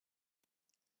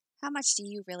How much do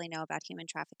you really know about human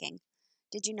trafficking?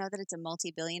 Did you know that it's a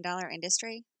multi-billion-dollar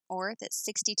industry? Or that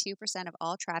 62% of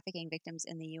all trafficking victims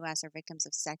in the U.S. are victims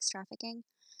of sex trafficking?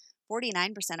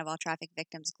 49% of all traffic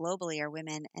victims globally are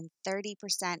women, and 30%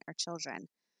 are children.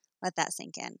 Let that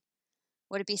sink in.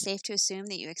 Would it be safe to assume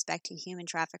that you expect human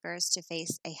traffickers to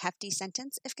face a hefty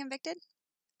sentence if convicted?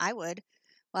 I would.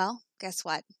 Well, guess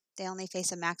what? They only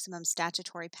face a maximum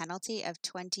statutory penalty of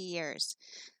 20 years.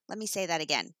 Let me say that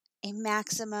again. A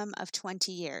maximum of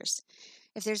 20 years.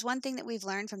 If there's one thing that we've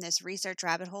learned from this research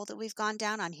rabbit hole that we've gone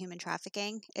down on human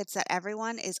trafficking, it's that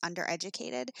everyone is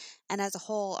undereducated, and as a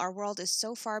whole, our world is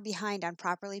so far behind on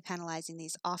properly penalizing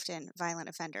these often violent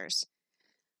offenders.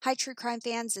 Hi, true crime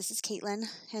fans. This is Caitlin,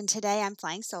 and today I'm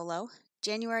flying solo.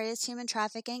 January is Human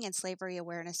Trafficking and Slavery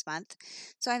Awareness Month,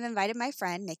 so I've invited my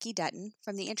friend Nikki Dutton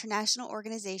from the international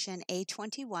organization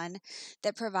A21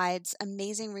 that provides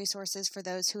amazing resources for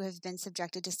those who have been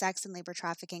subjected to sex and labor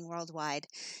trafficking worldwide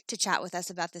to chat with us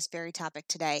about this very topic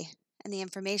today. And the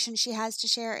information she has to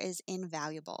share is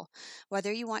invaluable.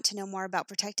 Whether you want to know more about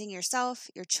protecting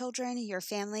yourself, your children, your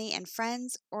family, and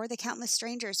friends, or the countless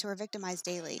strangers who are victimized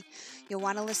daily, you'll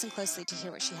want to listen closely to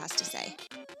hear what she has to say.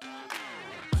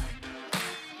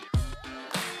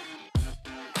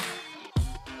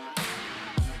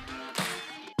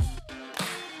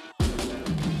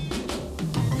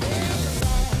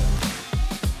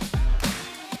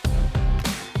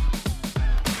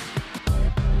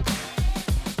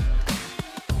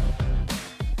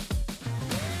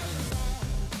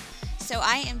 So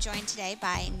I am joined today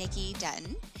by Nikki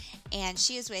Dutton, and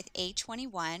she is with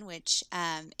A21, which,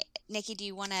 Nikki, do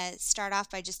you want to start off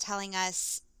by just telling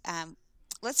us,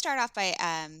 let's start off by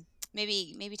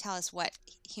maybe tell us what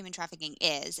human trafficking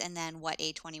is, and then what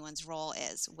A21's role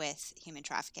is with human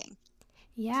trafficking.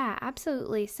 Yeah,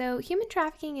 absolutely. So, human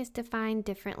trafficking is defined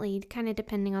differently, kind of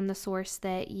depending on the source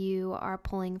that you are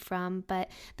pulling from. But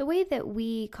the way that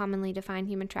we commonly define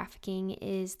human trafficking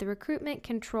is the recruitment,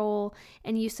 control,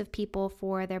 and use of people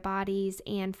for their bodies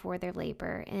and for their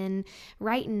labor. And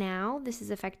right now, this is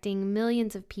affecting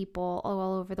millions of people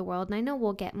all over the world. And I know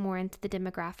we'll get more into the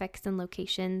demographics and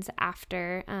locations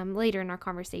after later in our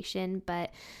conversation.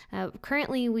 But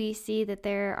currently, we see that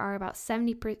there are about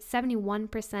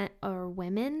 71% are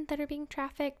women that are being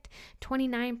trafficked,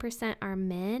 29% are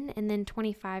men, and then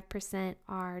 25%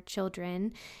 are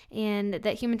children. And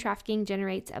that human trafficking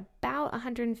generates about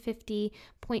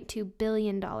 $150.2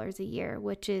 billion a year,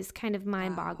 which is kind of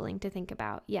mind-boggling to think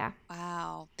about. Yeah.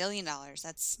 Wow, $1 billion.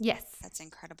 Yes. That's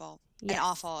incredible. Yes.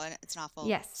 It's an awful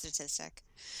Yes. statistic.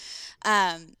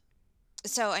 Um,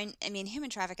 so I mean,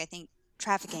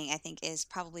 trafficking, I think, is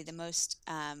probably the most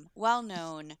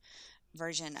well-known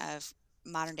version of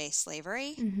modern day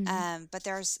slavery. Mm-hmm. But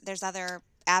there's other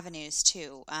avenues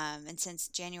too. And since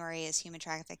January is Human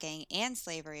Trafficking and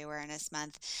Slavery Awareness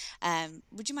Month,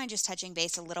 would you mind just touching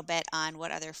base a little bit on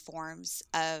what other forms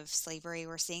of slavery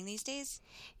we're seeing these days?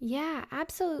 Yeah,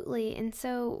 absolutely. And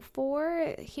so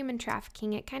for human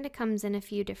trafficking, it kind of comes in a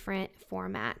few different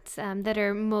formats that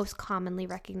are most commonly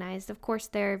recognized. Of course,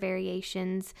 there are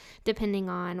variations depending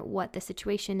on what the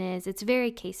situation is. It's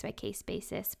very case by case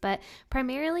basis. But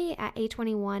primarily at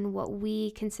A21, what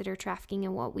we consider trafficking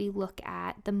and what we look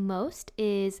at the most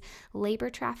is labor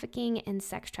trafficking and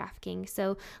sex trafficking.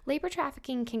 So labor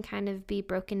trafficking can kind of be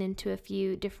broken into a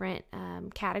few different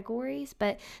categories,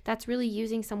 but that's really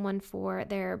using someone for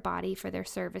their body, for their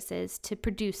services to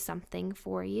produce something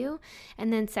for you.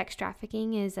 And then sex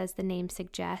trafficking is, as the name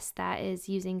suggests, that is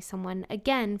using someone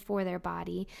again for their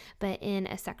body, but in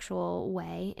a sexual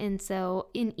way. And so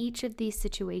in each of these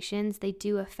situations, they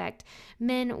do affect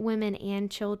men, women, and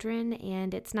children,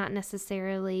 and it's not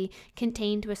necessarily contained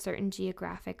to a certain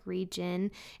geographic region.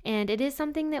 And it is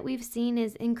something that we've seen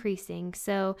is increasing.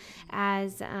 So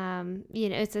as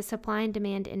it's a supply and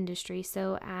demand industry.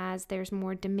 So as there's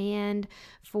more demand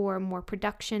for more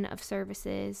production of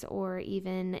services, or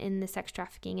even in the sex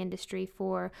trafficking industry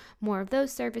for more of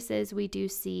those services, we do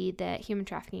see that human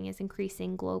trafficking is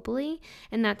increasing globally.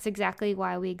 And that's exactly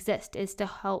why we exist, is to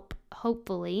help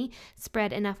hopefully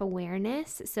spread enough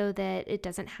awareness so that it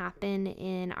doesn't happen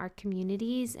in our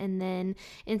communities, and then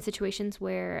in situations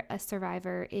where a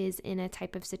survivor is in a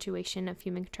type of situation of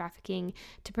human trafficking,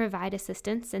 to provide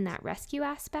assistance in that rescue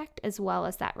aspect as well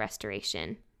as that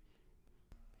restoration.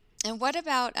 And what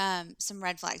about some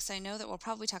red flags? So I know that we'll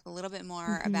probably talk a little bit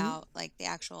more Mm-hmm. about like the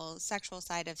actual sexual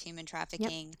side of human Yep.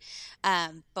 trafficking.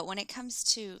 But when it comes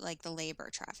to like the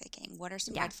labor trafficking, what are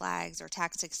some Yeah. red flags or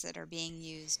tactics that are being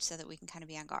used so that we can kind of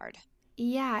be on guard?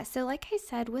 Yeah, so like I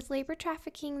said, with labor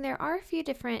trafficking, there are a few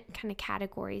different kind of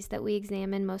categories that we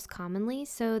examine most commonly.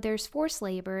 So there's forced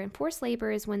labor, and forced labor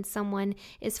is when someone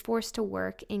is forced to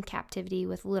work in captivity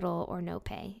with little or no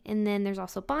pay. And then there's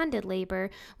also bonded labor,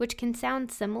 which can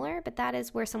sound similar, but that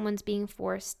is where someone's being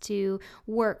forced to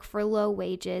work for low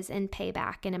wages and pay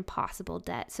back an impossible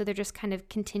debt. So they're just kind of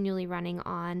continually running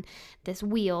on this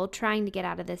wheel, trying to get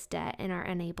out of this debt and are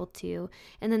unable to.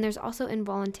 And then there's also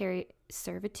involuntary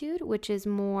servitude, which is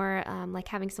more like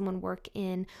having someone work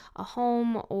in a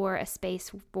home or a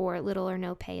space for little or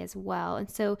no pay as well.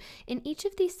 And so, in each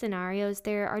of these scenarios,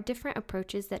 there are different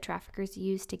approaches that traffickers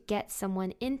use to get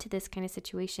someone into this kind of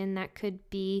situation. That could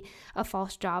be a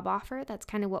false job offer. That's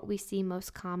kind of what we see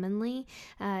most commonly,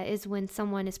 is when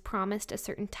someone is promised a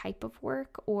certain type of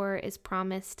work or is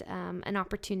promised an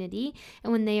opportunity.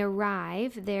 And when they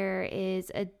arrive, there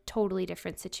is a totally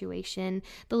different situation.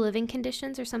 The living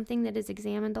conditions are something that is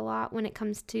examined a lot when it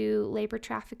comes to labor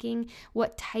trafficking.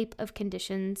 What type of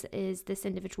conditions is this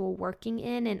individual working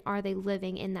in, and are they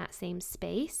living in that same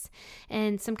space?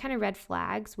 And some kind of red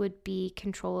flags would be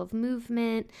control of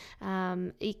movement,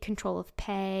 control of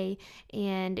pay,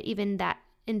 and even that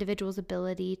individual's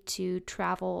ability to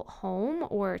travel home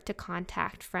or to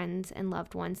contact friends and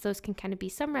loved ones. Those can kind of be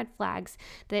some red flags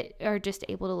that are just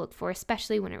able to look for,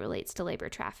 especially when it relates to labor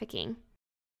trafficking.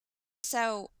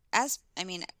 So, I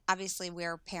mean, obviously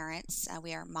we're parents,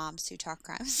 we are moms who talk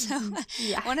crime. So,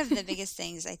 Yeah. one of the biggest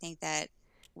things I think that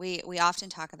we often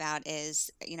talk about is,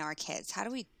 our kids. How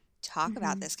do we talk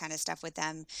about hmm this kind of stuff with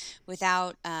them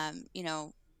without,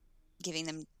 giving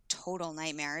them total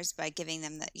nightmares, by giving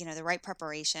them the right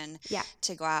preparation Yeah.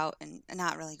 to go out and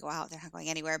not really go out. They're not going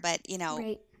anywhere, but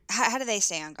Right. how do they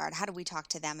stay on guard? How do we talk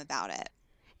to them about it?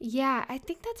 Yeah, I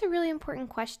think that's a really important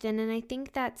question. And I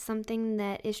think that's something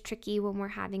that is tricky when we're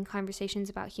having conversations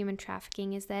about human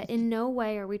trafficking is that in no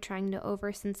way are we trying to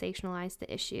over sensationalize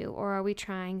the issue, or are we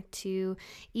trying to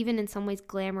even in some ways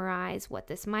glamorize what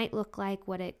this might look like,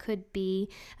 what it could be.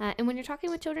 And when you're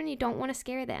talking with children, you don't want to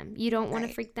scare them. You don't want to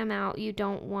Right. freak them out. You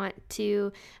don't want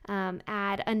to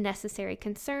add unnecessary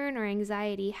concern or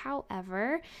anxiety.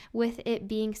 However, with it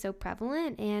being so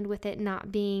prevalent and with it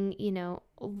not being,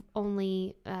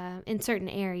 only in certain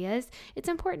areas, it's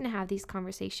important to have these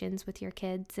conversations with your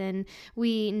kids. And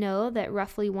we know that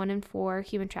roughly 1 in 4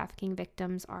 human trafficking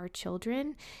victims are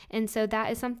children. And so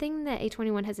that is something that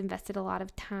A21 has invested a lot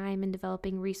of time in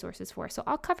developing resources for. So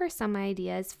I'll cover some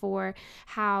ideas for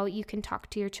how you can talk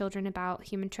to your children about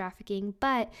human trafficking,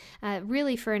 but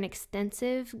really for an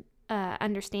extensive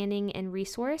understanding and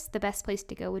resource, the best place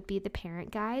to go would be the parent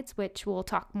guides, which we'll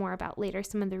talk more about later,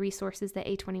 some of the resources that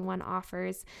A21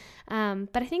 offers. But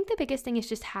I think the biggest thing is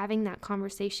just having that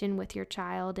conversation with your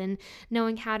child and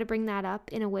knowing how to bring that up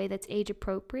in a way that's age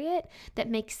appropriate, that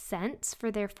makes sense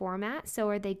for their format. So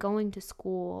are they going to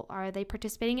school? Are they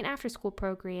participating in after school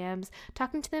programs?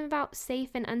 Talking to them about safe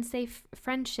and unsafe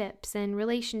friendships and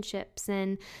relationships,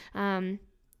 and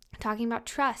talking about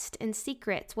trust and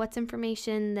secrets. What's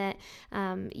information that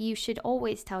you should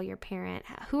always tell your parent?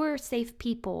 Who are safe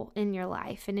people in your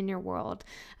life and in your world?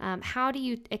 How do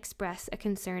you express a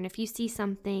concern? If you see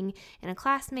something in a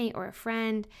classmate or a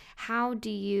friend, how do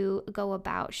you go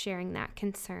about sharing that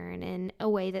concern in a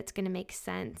way that's going to make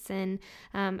sense? And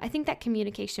I think that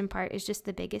communication part is just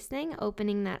the biggest thing,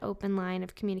 opening that open line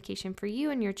of communication for you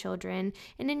and your children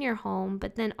and in your home,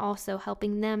 but then also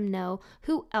helping them know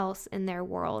who else in their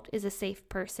world is a safe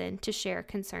person to share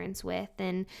concerns with.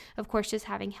 And of course, just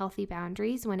having healthy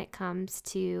boundaries when it comes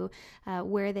to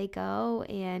where they go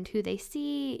and who they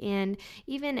see. And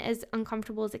even as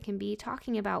uncomfortable as it can be,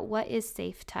 talking about what is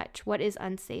safe touch, what is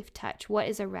unsafe touch, what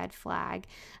is a red flag.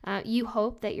 You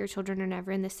hope that your children are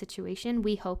never in this situation.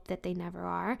 We hope that they never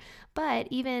are. But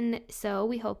even so,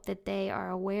 we hope that they are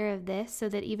aware of this so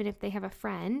that even if they have a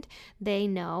friend, they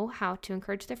know how to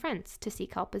encourage their friends to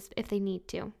seek help if they need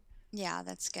to. Yeah,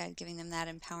 that's good, giving them that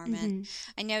empowerment. hmm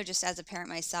I know just as a parent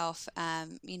myself,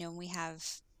 we have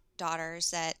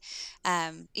daughters that,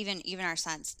 even our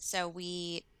sons. So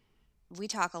we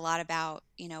talk a lot about,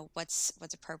 what's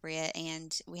appropriate,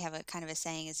 and we have a kind of a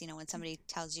saying is, when somebody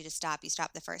tells you to stop, you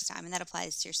stop the first time, and that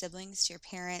applies to your siblings, to your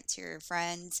parents, to your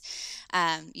friends.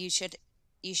 You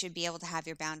should be able to have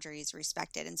your boundaries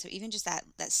respected. And so even just that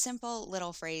simple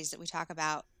little phrase that we talk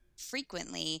about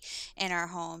frequently in our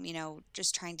home,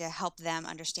 just trying to help them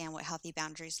understand what healthy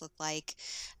boundaries look like.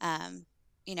 And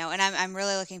I'm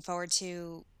really looking forward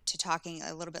to talking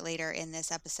a little bit later in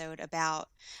this episode about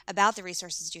the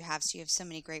resources you have. So you have so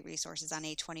many great resources on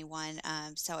A21.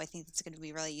 So I think it's going to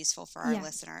be really useful for our Yeah.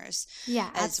 listeners Yeah,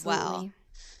 as well. absolutely.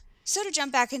 So to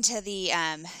jump back into the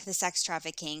sex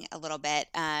trafficking a little bit,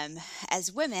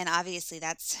 as women, obviously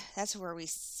that's where we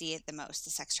see it the most, the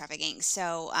sex trafficking.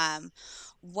 So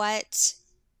what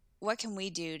what can we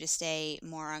do to stay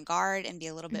more on guard and be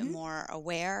a little bit Mm-hmm. more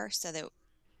aware so that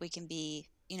we can be,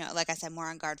 like I said, more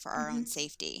on guard for our Mm-hmm. own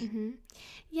safety? Mm-hmm.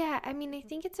 Yeah, I mean, I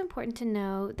think it's important to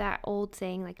know that old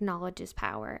saying, like, knowledge is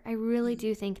power. I really Hmm.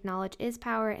 do think knowledge is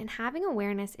power, and having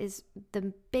awareness is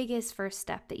the biggest first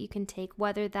step that you can take,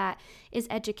 whether that is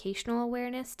educational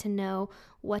awareness to know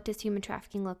what does human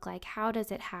trafficking look like, how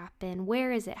does it happen,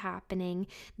 where is it happening.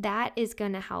 That is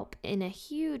going to help in a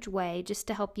huge way just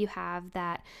to help you have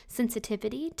that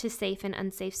sensitivity to safe and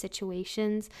unsafe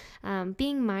situations.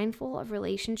 Being mindful of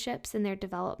relationships and their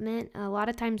development. A lot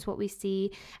of times, what we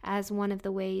see as one of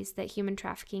the ways that human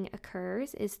trafficking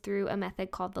occurs is through a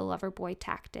method called the lover boy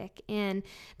tactic. And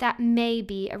that may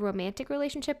be a romantic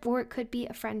relationship or it could be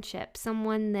a friendship,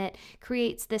 someone that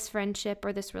creates this friendship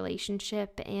or this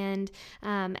relationship, and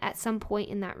at some point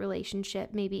in that relationship,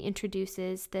 maybe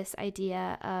introduces this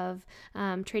idea of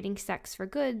trading sex for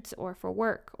goods or for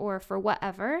work or for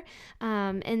whatever.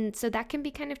 And so that can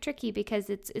be kind of tricky because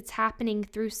it's happening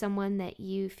through someone that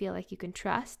you feel like you can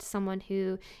trust, someone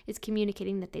who is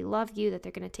communicating that they love you, that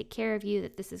they're going to take care of you,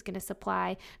 that this is going to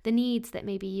supply the needs that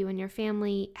maybe you and your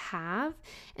family have.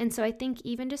 And so I think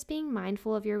even just being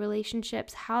mindful of your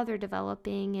relationships, how they're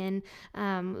developing,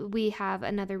 and we have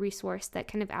another resource that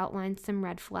kind of outlines some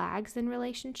red flags in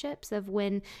relationships of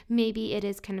when maybe it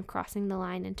is kind of crossing the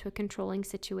line into a controlling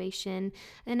situation.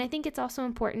 And I think it's also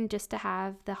important just to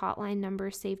have the hotline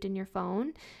number saved in your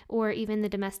phone, or even the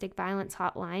domestic violence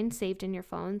hotline saved in your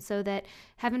phone, so that,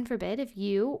 heaven forbid, if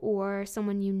you or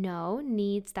someone you know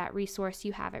needs that resource,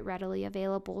 you have it readily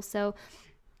available. So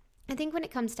I think when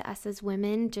it comes to us as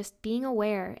women, just being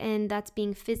aware, and that's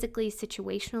being physically,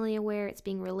 situationally aware, it's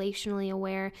being relationally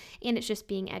aware, and it's just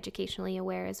being educationally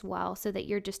aware as well, so that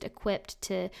you're just equipped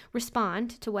to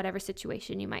respond to whatever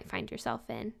situation you might find yourself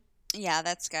in. Yeah,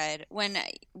 that's good. When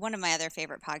one of my other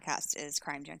favorite podcasts is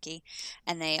Crime Junkie,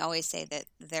 and they always say that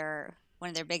one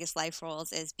of their biggest life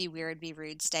rules is be weird, be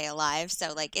rude, stay alive.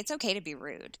 So like it's okay to be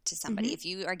rude to somebody. Mm-hmm. If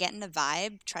you are getting a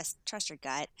vibe, trust your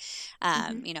gut.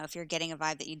 Mm-hmm. If you're getting a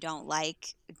vibe that you don't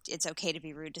like, it's okay to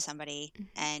be rude to somebody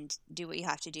Mm-hmm. and do what you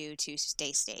have to do to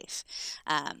stay safe.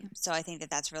 Yeah, So I think that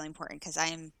that's really important because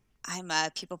I'm a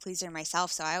people pleaser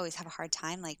myself, so I always have a hard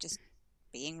time like just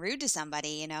being rude to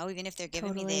somebody, even if they're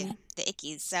giving me the totally. the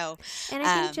ickies. So, And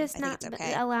I think I just think not it's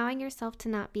okay. allowing yourself to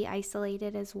not be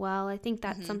isolated as well. I think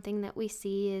that's Mhm. something that we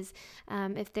see is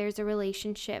if there's a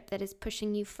relationship that is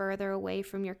pushing you further away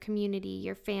from your community,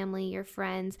 your family, your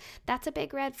friends, that's a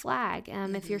big red flag.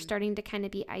 If you're Mhm. starting to kind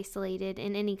of be isolated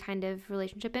in any kind of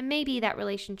relationship, and maybe that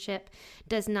relationship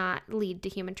does not lead to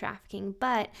human trafficking,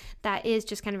 but that is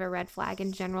just kind of a red flag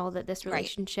in general that this Right.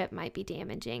 relationship might be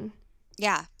damaging.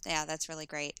 Yeah. Yeah. That's really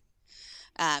great.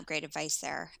 Great advice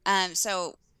there.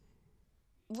 So,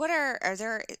 are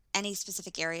there any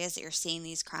specific areas that you're seeing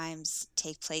these crimes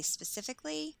take place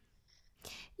specifically?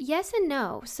 Yes and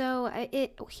no. So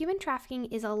human trafficking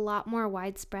is a lot more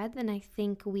widespread than I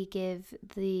think we give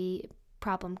the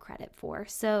problem credit for.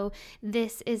 So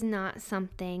this is not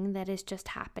something that is just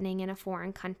happening in a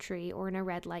foreign country or in a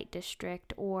red light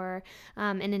district or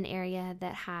in an area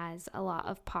that has a lot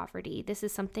of poverty. This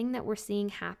is something that we're seeing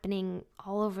happening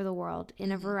all over the world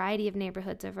in a Mhm. variety of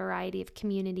neighborhoods, a variety of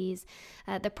communities.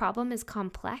 The problem is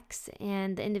complex,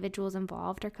 and the individuals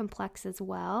involved are complex as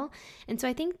well. And so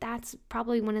I think that's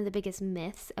probably one of the biggest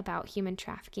myths about human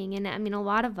trafficking. And I mean, a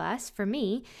lot of us, for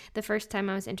me, the first time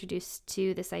I was introduced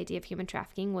to this idea of human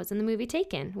trafficking was in the movie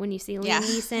Taken, when you see Yeah. Liam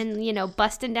Neeson,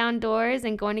 busting down doors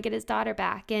and going to get his daughter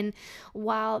back. And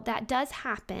while that does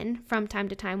happen from time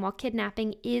to time, while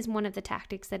kidnapping is one of the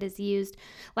tactics that is used,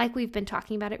 like we've been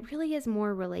talking about, it really is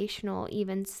more relational,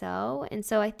 even so. And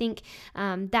so I think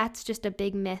that's just a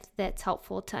big myth that's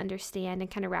helpful to understand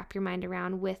and kind of wrap your mind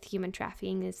around with human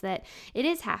trafficking, is that it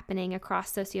is happening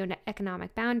across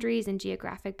socioeconomic boundaries and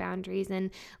geographic boundaries.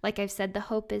 And like I've said, the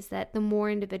hope is that the more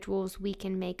individuals we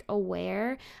can make aware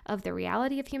of the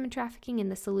reality of human trafficking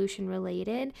and the solution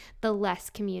related, the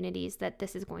less communities that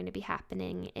this is going to be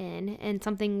happening in. And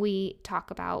something we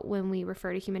talk about when we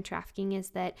refer to human trafficking is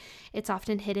that it's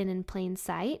often hidden in plain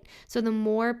sight. So the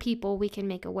more people we can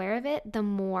make aware of it, the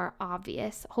more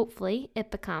obvious, hopefully, it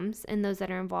becomes, and those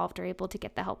that are involved are able to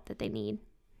get the help that they need.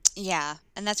 Yeah,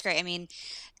 and that's great. I mean,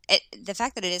 the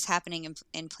fact that it is happening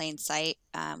in plain sight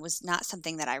was not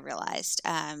something that I realized.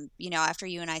 After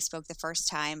you and I spoke the first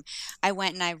time, I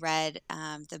went and I read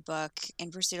the book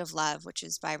In Pursuit of Love, which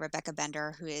is by Rebecca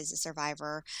Bender, who is a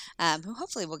survivor, who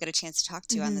hopefully we'll get a chance to talk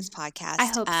to on Mm-hmm. this I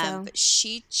podcast. hope so. But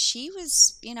she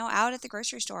was, out at the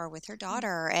grocery store with her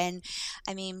daughter, and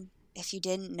I mean, if you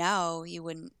didn't know, you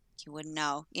wouldn't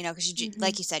know, because Mm-hmm.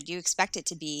 like you said, you expect it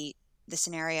to be the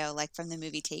scenario like from the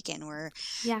movie Taken, where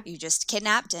Yeah. you just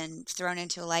kidnapped and thrown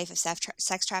into a life of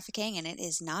sex trafficking, and it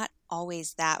is not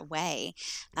always that way.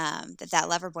 That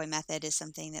Loverboy method is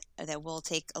something that will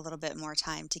take a little bit more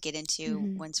time to get into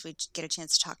Mm-hmm. once we get a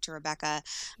chance to talk to Rebecca.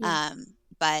 Yeah. Um,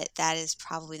 but that is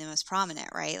probably the most prominent,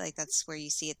 right? Like that's where you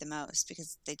see it the most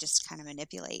because they just kind of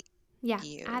manipulate Yeah.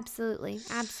 you. Absolutely.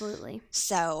 Absolutely.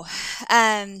 So,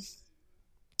 um,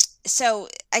 so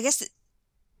I guess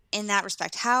in that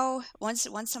respect, how once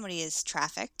somebody is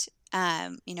trafficked,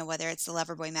 whether it's the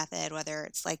Loverboy method, whether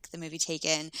it's like the movie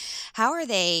Taken, how are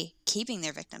they keeping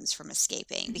their victims from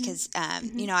escaping? Mm-hmm. Because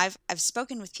Mm-hmm. I've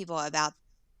spoken with people about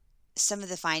some of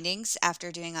the findings after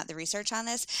doing the research on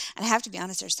this, and I have to be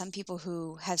honest, there's some people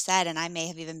who have said, and I may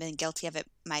have even been guilty of it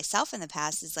myself in the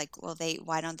past, is like, well, they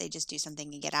why don't they just do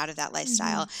something and get out of that Mm-hmm.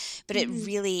 lifestyle? But it Mm-hmm.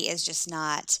 really is just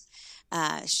not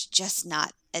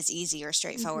as easy or Mm-hmm.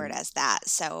 straightforward as that.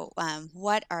 So,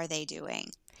 what are they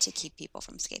doing to keep people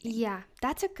from escaping? Yeah,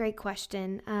 that's a great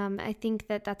question. I think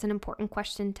that that's an important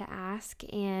question to ask.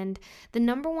 And the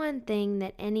number one thing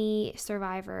that any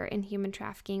survivor in human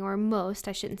trafficking, or most,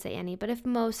 I shouldn't say any, but if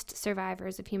most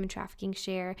survivors of human trafficking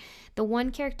share, the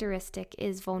one characteristic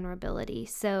is vulnerability.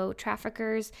 So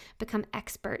traffickers become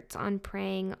experts on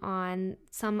preying on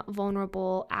some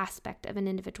vulnerable aspect of an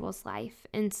individual's life.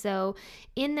 And so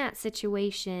in that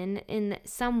situation, in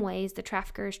some ways, the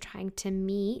trafficker is trying to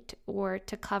meet or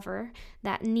to cover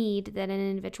that need that an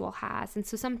individual has. And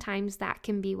so sometimes that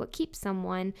can be what keeps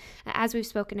someone, as we've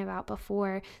spoken about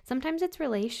before, sometimes it's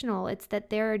relational. It's that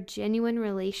there are genuine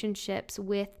relationships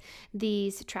with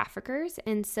these traffickers.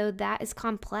 And so that is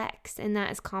complex and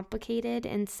that is complicated.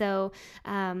 And so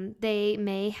they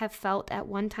may have felt at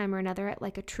one time or another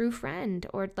like a true friend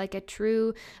or like a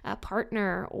true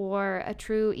partner or a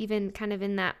true, even kind of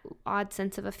in that odd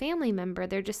sense of a family member.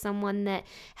 They're just someone that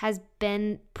has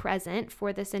been present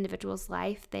for this individual's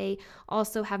life. They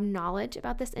also have knowledge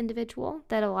about this individual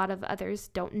that a lot of others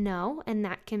don't know, and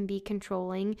that can be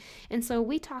controlling. And so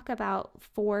we talk about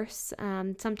force.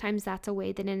 Sometimes that's a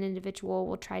way that an individual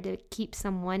will try to keep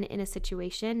someone in a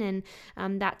situation,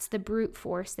 and that's the brute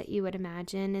force that you would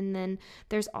imagine. And then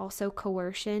there's also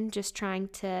coercion, just trying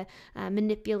to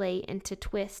manipulate and to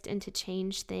twist and to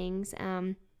change things.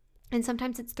 And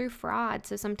sometimes it's through fraud.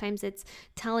 So sometimes it's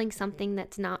telling something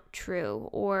that's not true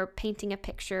or painting a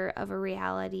picture of a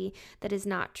reality that is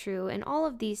not true. And all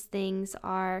of these things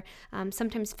are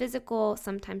sometimes physical,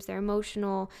 sometimes they're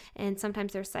emotional, and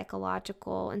sometimes they're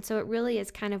psychological. And so it really is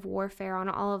kind of warfare on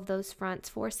all of those fronts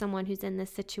for someone who's in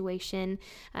this situation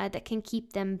that can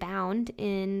keep them bound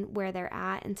in where they're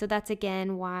at. And so that's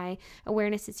again why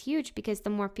awareness is huge, because the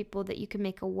more people that you can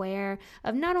make aware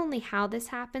of not only how this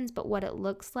happens, but what it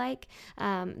looks like,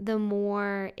 the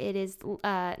more it is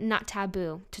not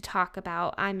taboo to talk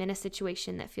about, I'm in a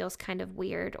situation that feels kind of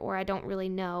weird, or I don't really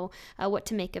know what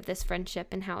to make of this friendship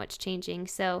and how it's changing.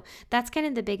 So that's kind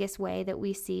of the biggest way that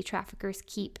we see traffickers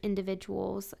keep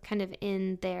individuals kind of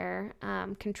in their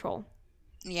control.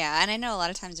 Yeah, and I know a lot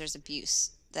of times there's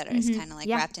abuse that is Mm-hmm. kind of like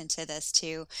Yeah. wrapped into this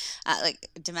too, like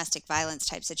domestic violence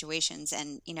type situations.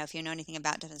 And if you know anything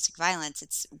about domestic violence,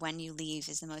 it's when you leave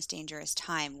is the most dangerous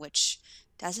time, which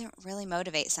doesn't really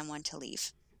motivate someone to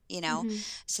leave. You know, Mm-hmm.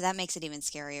 so that makes it even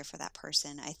scarier for that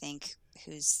person, I think,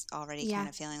 who's already kind Yeah.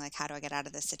 of feeling like, how do I get out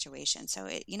of this situation? So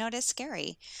it is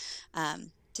scary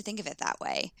to think of it that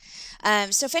way.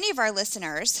 So, if any of our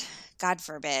listeners, God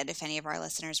forbid, if any of our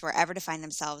listeners were ever to find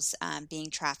themselves being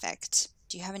trafficked,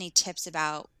 do you have any tips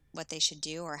about what they should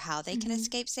do or how they can Mm-hmm.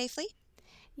 escape safely?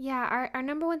 Yeah, our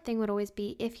number one thing would always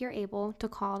be if you're able to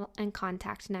call and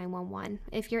contact 911.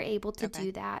 If you're able to Okay.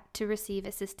 do that to receive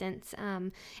assistance,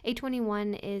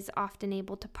 A21 is often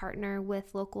able to partner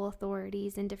with local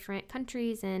authorities in different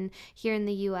countries and here in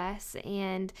the US.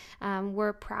 And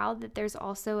we're proud that there's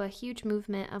also a huge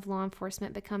movement of law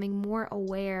enforcement becoming more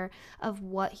aware of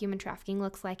what human trafficking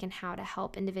looks like and how to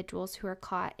help individuals who are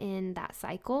caught in that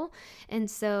cycle. And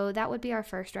so that would be our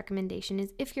first recommendation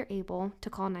is if you're able to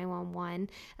call 911.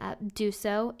 do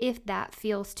so if that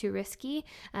feels too risky.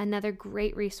 Another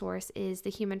great resource is the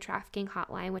Human Trafficking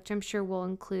Hotline, which I'm sure we'll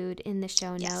include in the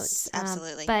show notes. Yes,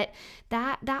 absolutely. But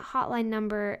that hotline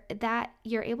number, that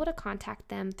you're able to contact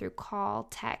them through call,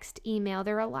 text, email.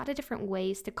 There are a lot of different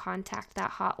ways to contact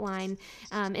that hotline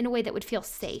in a way that would feel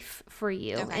safe for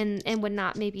you Okay. and would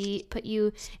not maybe put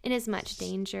you in as much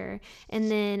danger.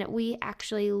 And then we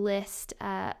actually list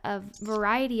a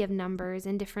variety of numbers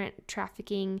and different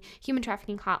human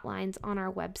trafficking hotlines on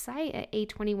our website at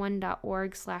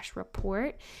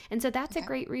a21.org/report. And so that's a Okay.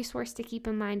 great resource to keep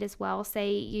in mind as well.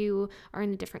 Say you are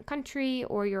in a different country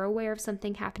or you're aware of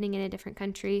something happening in a different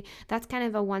country. That's kind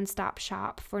of a one-stop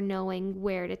shop for knowing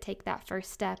where to take that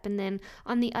first step. And then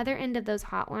on the other end of those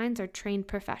hotlines are trained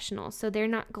professionals. So they're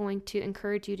not going to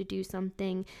encourage you to do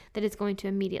something that is going to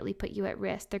immediately put you at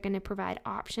risk. They're going to provide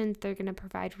options. They're going to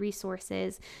provide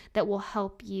resources that will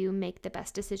help you make the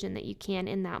best decision that you can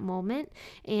in that moment.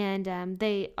 And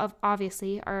they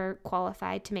obviously are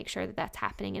qualified to make sure that that's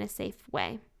happening in a safe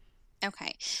way.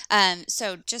 Okay.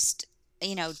 So just,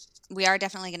 we are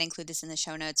definitely going to include this in the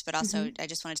show notes, but Mm-hmm. also I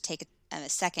just wanted to take a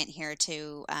second here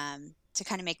to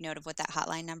kind of make note of what that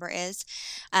hotline number is.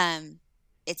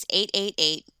 It's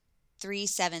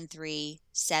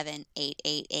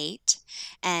 888-373-7888.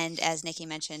 And as Nikki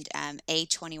mentioned,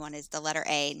 A21 is the letter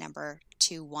A, number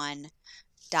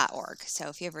 21.org. So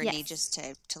if you ever need Yes. just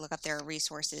to look up their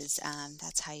resources,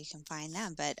 that's how you can find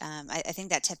them. But I think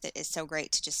that tip that is so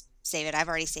great to just save it. I've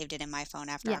already saved it in my phone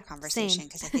after Yeah, our same. conversation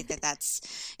because I think that's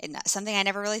something I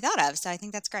never really thought of. So I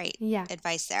think that's great Yeah.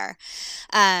 advice there.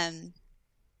 Um,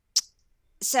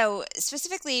 so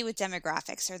specifically with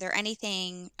demographics, are there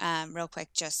anything real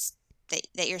quick just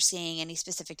that you're seeing, any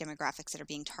specific demographics that are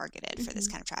being targeted for this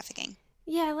Mm-hmm. kind of trafficking?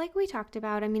 Yeah, like we talked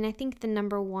about, I mean, I think the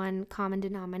number one common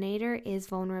denominator is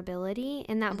vulnerability,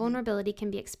 and that Hmm. vulnerability can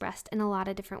be expressed in a lot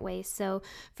of different ways. So,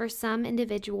 for some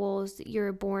individuals,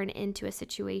 you're born into a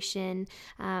situation,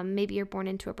 maybe you're born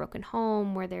into a broken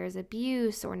home where there's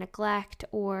abuse or neglect,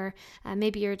 or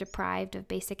maybe you're deprived of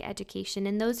basic education,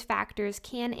 and those factors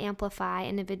can amplify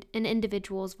an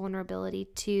individual's vulnerability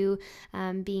to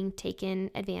being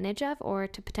taken advantage of or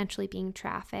to potentially being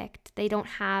trafficked. They don't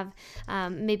have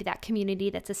maybe that community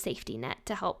that's a safety net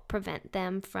to help prevent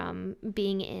them from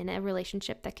being in a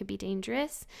relationship that could be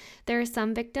dangerous. There are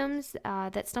some victims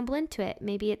that stumble into it.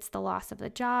 Maybe it's the loss of a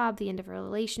job, the end of a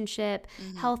relationship,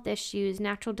 Hmm. health issues,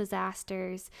 natural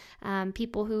disasters,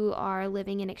 people who are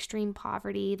living in extreme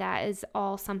poverty. That is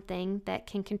all something that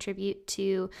can contribute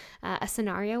to a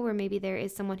scenario where maybe there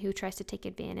is someone who tries to take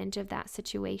advantage of that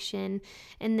situation.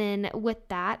 And then with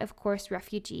that, of course,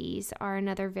 refugees are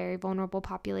another very vulnerable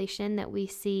population that we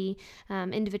see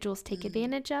individuals take Hmm.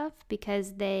 advantage of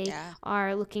because they Yeah.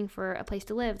 are looking for a place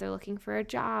to live. They're looking for a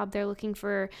job. They're looking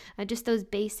for just those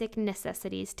basic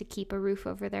necessities to keep a roof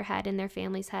over their head and their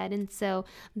family's head. And so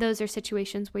those are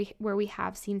situations where we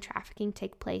have seen trafficking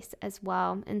take place as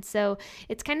well. And so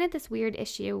it's kind of this weird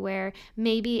issue where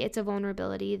maybe it's a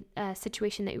vulnerability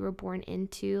situation that you were born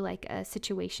into, like a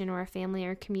situation or a family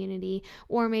or a community,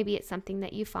 or maybe it's something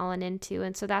that you've fallen into.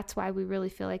 And so that's why we really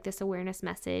feel like this awareness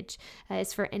message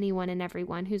is for anyone and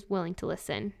everyone who's willing to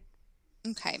listen.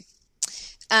 Okay.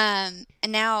 And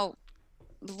now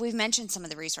we've mentioned some of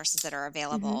the resources that are Mm-hmm.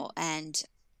 available, and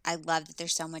I love that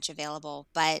there's so much available,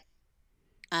 but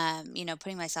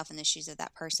putting myself in the shoes of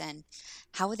that person,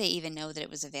 how would they even know that it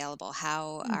was available?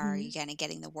 How are Mm-hmm. you kind of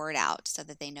getting the word out so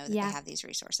that they know that they Yeah. have these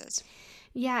resources?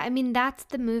 Yeah, I mean, that's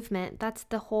the movement. That's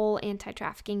the whole anti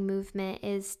trafficking movement,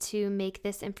 is to make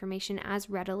this information as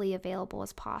readily available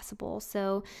as possible.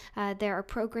 So, there are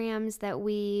programs that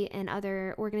we and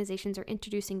other organizations are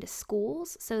introducing to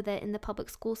schools so that in the public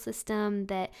school system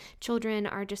that children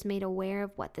are just made aware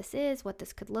of what this is, what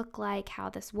this could look like, how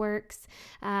this works.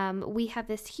 We have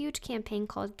this huge campaign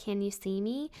called Can You See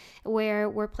Me, where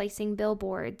we're placing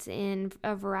billboards in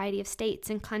a variety of states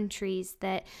and countries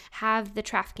that have the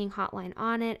trafficking hotline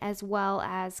on it, as well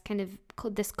as kind of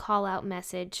this call out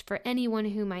message for anyone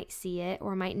who might see it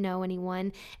or might know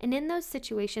anyone. And in those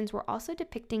situations, we're also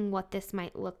depicting what this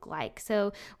might look like.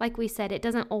 So, like we said, it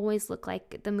doesn't always look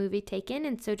like the movie Taken.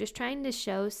 And so, just trying to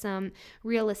show some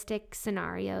realistic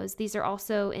scenarios. These are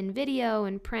also in video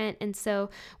and print. And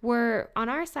so, we're on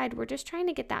our side, we're just trying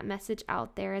to get that message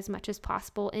out there as much as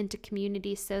possible into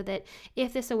communities so that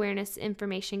if this awareness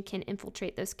information can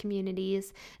infiltrate those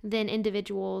communities, then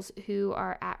individuals who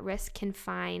are at risk can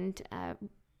find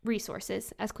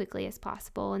resources as quickly as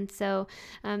possible. And so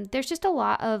there's just a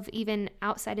lot of, even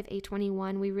outside of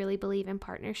A21, we really believe in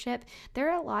partnership. There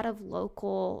are a lot of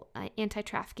local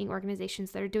anti-trafficking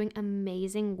organizations that are doing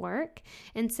amazing work.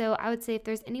 And so I would say if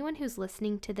there's anyone who's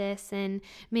listening to this and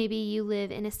maybe you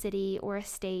live in a city or a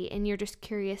state and you're just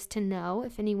curious to know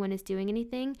if anyone is doing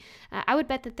anything, I would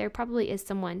bet that there probably is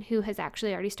someone who has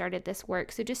actually already started this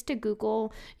work. So just to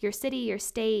Google your city, your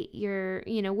state, your,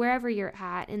 wherever you're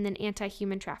at, and then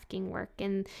anti-human trafficking work,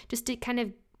 and just to kind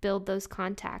of build those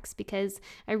contacts, because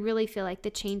I really feel like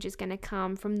the change is going to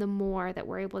come from the more that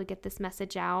we're able to get this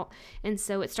message out. And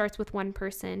so it starts with one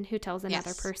person who tells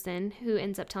another person who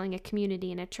ends up telling a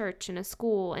community and a church and a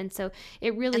school. And so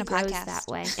it really grows that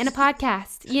way. And a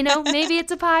podcast, maybe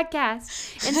it's a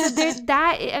podcast. And so there's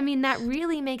that. I mean, that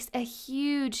really makes a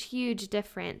huge, huge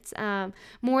difference,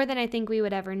 more than I think we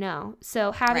would ever know.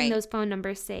 So having those phone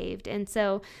numbers saved. And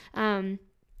so,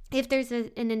 if there's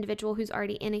an individual who's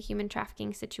already in a human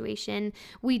trafficking situation,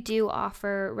 we do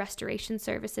offer restoration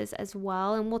services as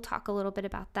well, and we'll talk a little bit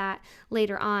about that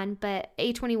later on. But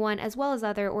A21, as well as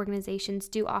other organizations,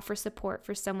 do offer support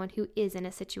for someone who is in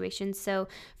a situation. So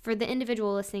for the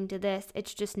individual listening to this,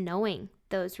 it's just knowing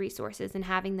those resources and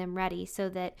having them ready so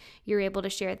that you're able to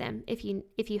share them if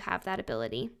you have that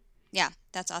ability. Yeah,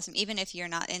 that's awesome. Even if you're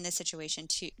not in the situation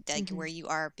where you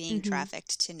are being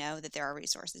trafficked, to know that there are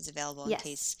resources available in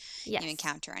case you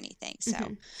encounter anything.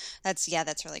 So that's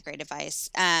really great advice.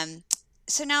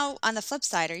 So now on the flip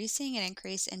side, are you seeing an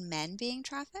increase in men being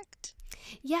trafficked?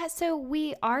 Yeah, so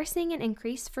we are seeing an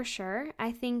increase for sure.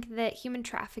 I think that human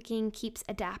trafficking keeps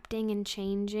adapting and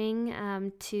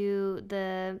changing to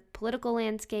the political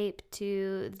landscape,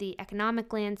 to the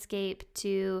economic landscape,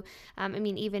 to,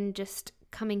 even just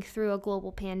coming through a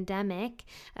global pandemic.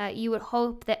 You would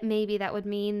hope that maybe that would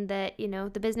mean that,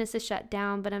 the business is shut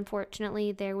down, but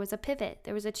unfortunately there was a pivot,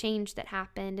 there was a change that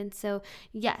happened. And so,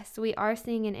 yes, we are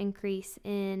seeing an increase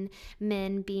in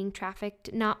men being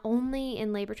trafficked, not only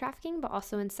in labor trafficking, but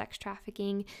also in sex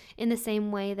trafficking, in the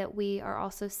same way that we are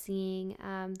also seeing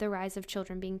the rise of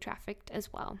children being trafficked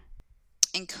as well.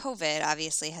 And COVID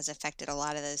obviously has affected a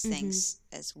lot of those things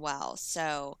as well.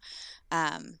 So,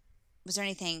 was there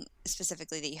anything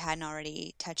specifically that you hadn't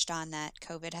already touched on that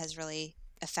COVID has really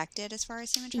affected as far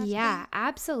as human trafficking? Yeah,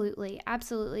 absolutely.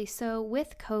 So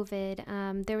with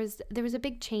COVID, there was a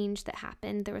big change that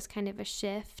happened. There was kind of a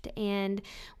shift, and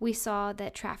we saw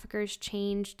that traffickers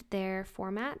changed their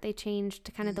format. They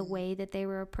changed kind of the way that they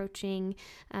were approaching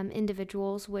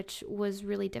individuals, which was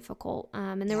really difficult.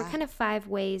 And there were kind of 5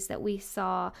 ways that we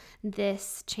saw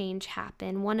this change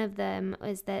happen. One of them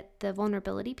is that the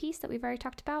vulnerability piece that we've already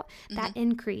talked about, that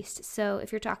increased. So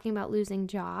if you're talking about losing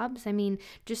jobs,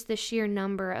 just the sheer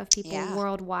number of people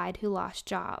worldwide who lost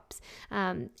jobs.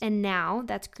 And now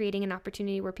that's creating an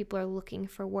opportunity where people are looking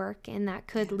for work, and that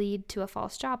could lead to a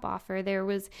false job offer. There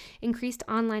was increased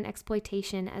online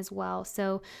exploitation as well.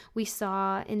 So we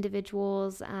saw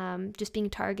individuals just being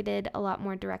targeted a lot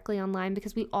more directly online,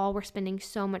 because we all were spending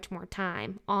so much more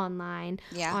time online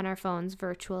on our phones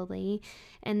virtually.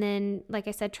 And then, like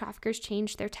I said, traffickers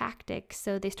changed their tactics.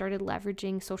 So they started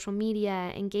leveraging social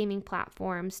media and gaming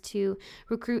platforms to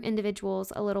recruit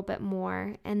individuals a little bit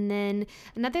more. And then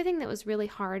another thing that was really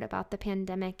hard about the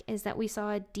pandemic is that we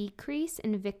saw a decrease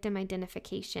in victim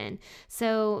identification.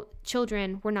 So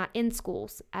children were not in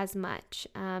schools as much.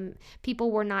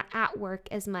 People were not at work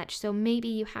as much. So maybe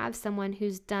you have someone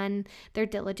who's done their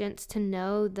diligence to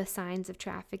know the signs of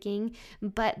trafficking,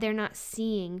 but they're not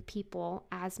seeing people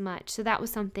as much. So that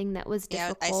was something that was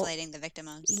difficult. Isolating the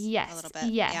victims a little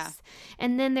bit. Yes.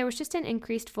 And then there was just an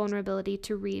increased vulnerability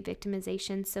to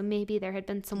re-victimization. So maybe there had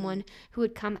been someone who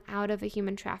had come out of a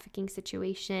human trafficking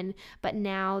situation, but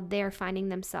now they're finding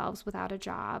themselves without a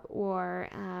job or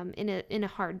in a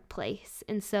hard place.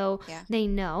 And so they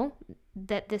know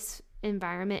that this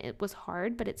environment, it was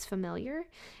hard, but it's familiar.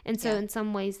 And so in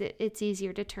some ways it's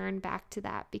easier to turn back to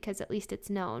that, because at least it's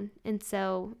known. And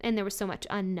there was so much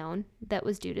unknown that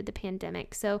was due to the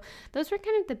pandemic. So those were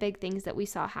kind of the big things that we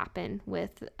saw happen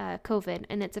with COVID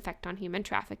and its effect on human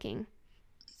trafficking.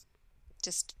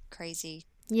 Just crazy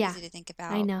to think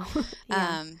about. I know.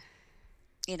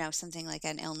 Something like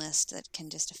an illness that can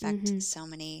just affect so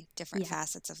many different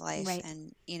facets of life. Right.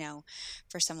 And,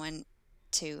 for someone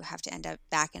to have to end up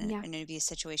back in an abuse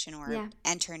situation or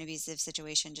enter an abusive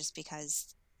situation just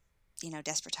because,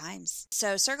 desperate times.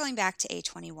 So circling back to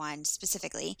A21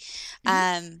 specifically,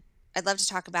 I'd love to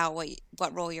talk about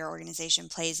what role your organization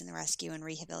plays in the rescue and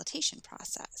rehabilitation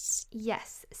process.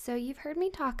 Yes. So you've heard me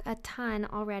talk a ton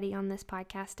already on this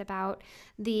podcast about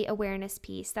the awareness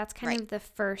piece. That's kind Right. of the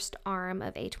first arm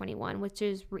of A21, which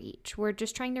is reach. We're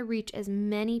just trying to reach as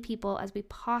many people as we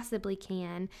possibly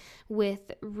can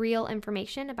with real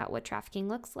information about what trafficking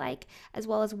looks like, as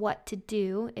well as what to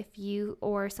do if you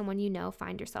or someone you know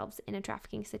find yourselves in a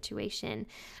trafficking situation.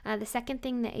 The second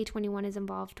thing that A21 is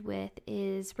involved with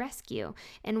is rescue.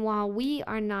 And while we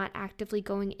are not actively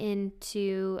going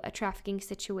into a trafficking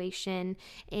situation,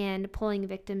 and pulling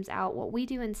victims out, what we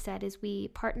do instead is we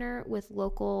partner with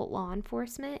local law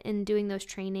enforcement in doing those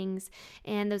trainings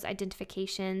and those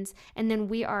identifications, and then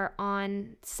we are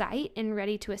on site and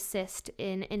ready to assist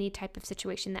in any type of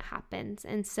situation that happens.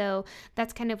 And so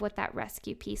that's kind of what that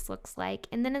rescue piece looks like.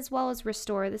 And then as well as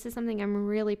restore, this is something I'm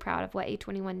really proud of what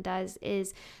A21 does,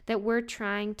 is that we're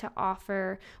trying to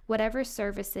offer whatever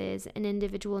services an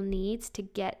individual needs to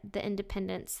get the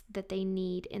independence that they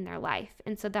need in their life.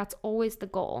 And so that's always the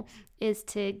goal, is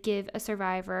to give a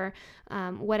survivor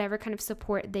whatever kind of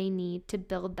support they need to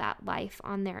build that life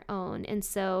on their own. And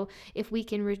so if we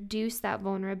can reduce that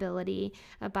vulnerability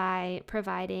by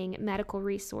providing medical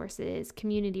resources,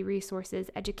 community resources,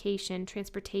 education,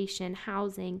 transportation,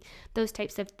 housing, those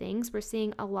types of things, we're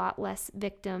seeing a lot less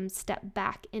victims step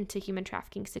back into human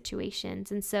trafficking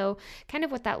situations. And so kind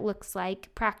of what that looks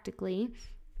like practically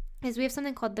is we have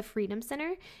something called the Freedom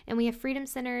Center, and we have Freedom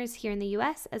Centers here in the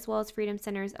US as well as Freedom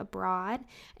Centers abroad.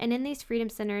 And in these Freedom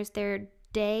Centers, they're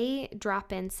day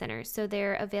drop-in centers. So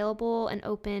they're available and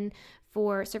open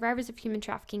for survivors of human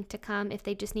trafficking to come if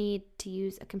they just need to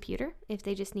use a computer, if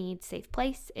they just need safe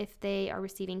place, if they are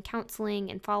receiving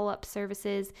counseling and follow-up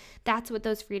services. That's what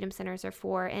those Freedom Centers are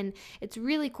for. And it's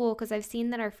really cool because I've seen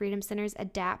that our Freedom Centers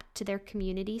adapt to their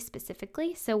community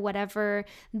specifically. So whatever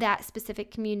that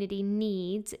specific community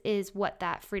needs is what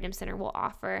that Freedom Center will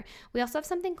offer. We also have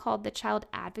something called the Child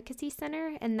Advocacy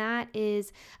Center, and that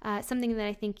is something that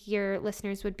I think your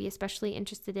listeners would be especially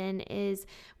interested in. Is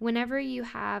whenever you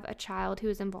have a child who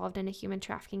is involved in a human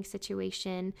trafficking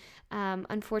situation,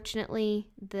 unfortunately,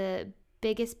 the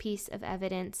biggest piece of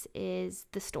evidence is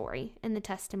the story and the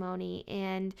testimony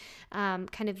and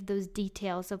kind of those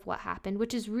details of what happened,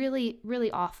 which is really, really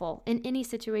awful in any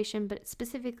situation, but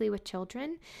specifically with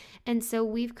children. And so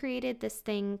we've created this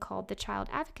thing called the Child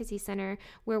Advocacy Center,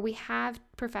 where we have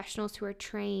professionals who are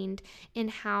trained in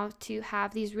how to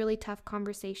have these really tough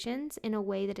conversations in a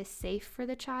way that is safe for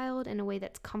the child, in a way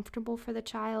that's comfortable for the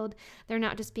child. They're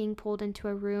not just being pulled into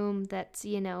a room that's,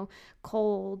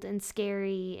 cold and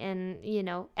scary and,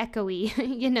 echoey,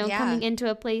 Yeah. coming into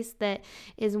a place that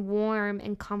is warm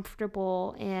and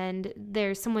comfortable and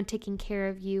there's someone taking care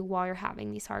of you while you're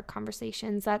having these hard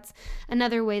conversations. That's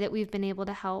another way that we've been able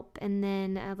to help. And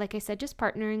then, like I said, just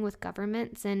partnering with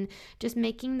governments and just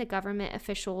making the government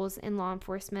officials and law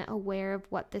enforcement aware of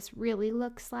what this really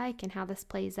looks like and how this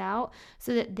plays out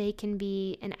so that they can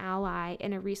be an ally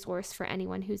and a resource for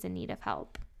anyone who's in need of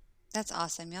help. That's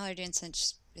awesome. Y'all are doing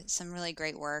some really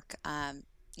great work.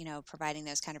 Providing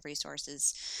those kind of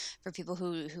resources for people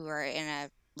who are in a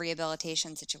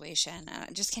rehabilitation situation. I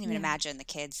just can't even Yeah. imagine the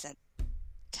kids that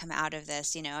come out of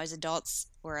this. As adults,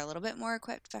 we're a little bit more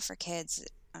equipped, but for kids,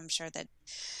 I'm sure that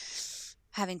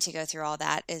having to go through all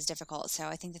that is difficult. So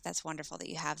I think that that's wonderful that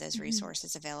you have those Mm-hmm.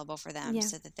 resources available for them Yeah.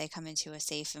 so that they come into a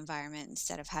safe environment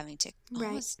instead of having to Right.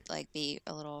 almost like be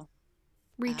a little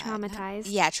not, Re-traumatized.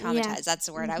 yeah, Yeah. traumatized. That's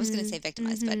the word. I was going to Mm-hmm. say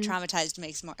victimized, but Mm-hmm. traumatized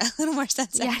makes more a little more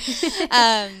sense. Yeah.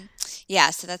 um, yeah,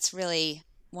 so that's really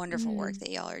wonderful work Mm-hmm. that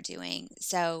y'all are doing.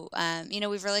 So,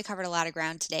 we've really covered a lot of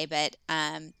ground today, but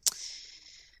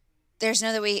there's no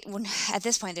other way. At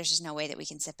this point, there's just no way that we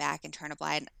can sit back and turn a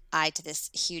blind eye to this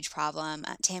huge problem.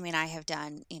 Tammy and I have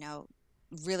done,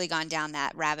 really gone down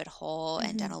that rabbit hole and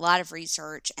Mm-hmm. done a lot of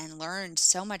research and learned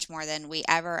so much more than we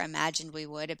ever imagined we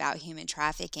would about human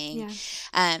trafficking.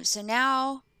 Yeah. So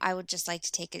now I would just like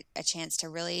to take a chance to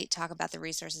really talk about the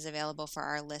resources available for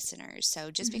our listeners.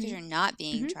 So just because Mm-hmm. you're not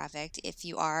being Mm-hmm. trafficked, if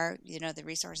you are, the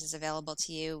resources available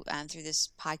to you through this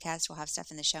podcast, we'll have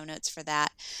stuff in the show notes for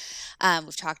that.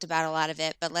 We've talked about a lot of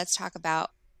it, but let's talk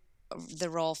about the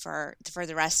role for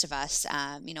the rest of us.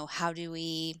 How do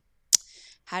we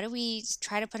how do we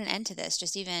try to put an end to this,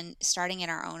 just even starting in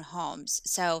our own homes?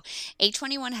 So,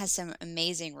 A21 has some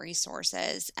amazing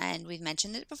resources, and we've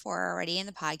mentioned it before already in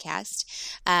the podcast.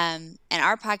 And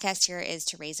our podcast here is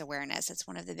to raise awareness. It's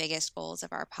one of the biggest goals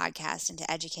of our podcast, and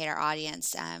to educate our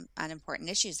audience on important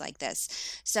issues like this.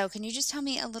 So, can you just tell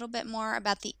me a little bit more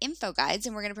about the info guides?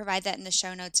 And we're going to provide that in the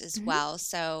show notes as Mhm. well.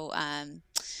 So,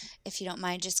 if you don't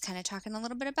mind just kind of talking a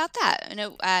little bit about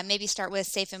that, maybe start with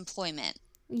safe employment.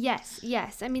 Yes,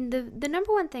 yes. I mean, the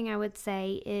number one thing I would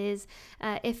say is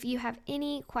if you have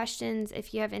any questions,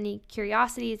 if you have any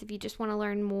curiosities, if you just want to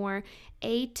learn more,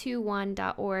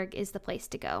 a21.org is the place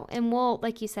to go. And we'll,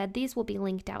 like you said, these will be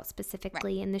linked out Right.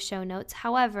 specifically in the show notes.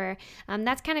 However,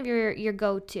 that's kind of your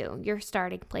go-to, your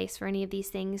starting place for any of these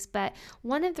things. But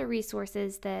one of the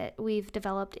resources that we've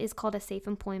developed is called a Safe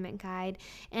Employment Guide.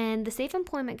 And the Safe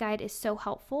Employment Guide is so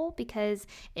helpful because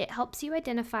it helps you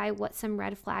identify what some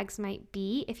red flags might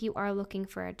be if you are looking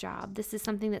for a job. This is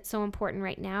something that's so important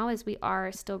right now as we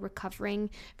are still recovering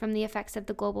from the effects of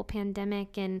the global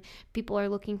pandemic and people are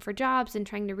looking for jobs and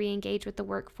trying to re-engage with the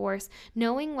workforce.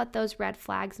 Knowing what those red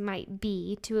flags might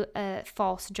be to a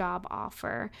false job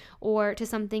offer or to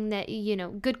something that,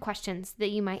 good questions that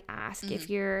you might ask Hmm. if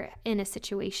you're in a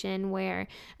situation where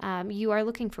you are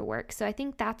looking for work. So I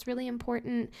think that's really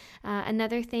important.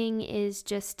 Another thing is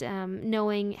just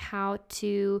knowing how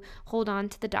to hold on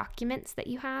to the documents that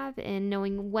you have and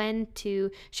knowing when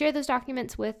to share those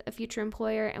documents with a future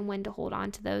employer and when to hold on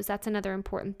to those. That's another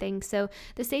important thing. So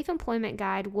the Safe Employment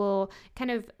Guide will kind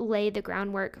of lay the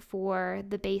groundwork for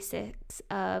the basics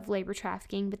of labor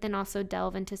trafficking, but then also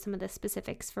delve into some of the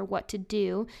specifics for what to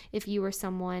do if you or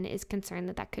someone is concerned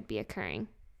that that could be occurring.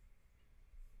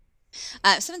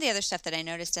 Some of the other stuff that I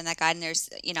noticed in that guide,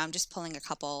 and I'm just pulling a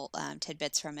couple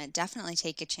tidbits from it. Definitely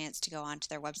take a chance to go onto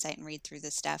their website and read through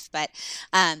this stuff. But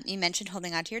you mentioned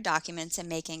holding on to your documents and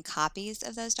making copies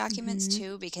of those documents Mm-hmm.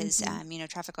 too, because Mm-hmm.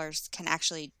 traffickers can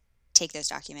actually take those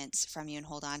documents from you and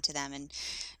hold on to them, and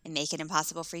make it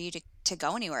impossible for you to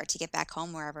go anywhere, to get back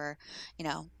home wherever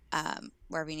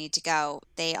you need to go.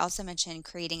 They also mentioned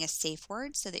creating a safe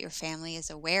word so that your family is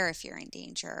aware if you're in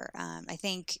danger. I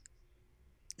think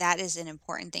that is an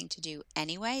important thing to do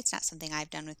anyway. It's not something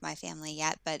I've done with my family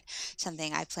yet, but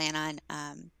something I plan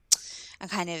on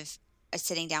kind of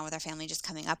sitting down with our family, just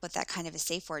coming up with that kind of a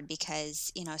safe word,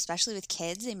 because, especially with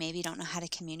kids, they maybe don't know how to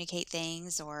communicate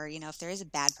things, or, if there is a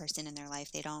bad person in their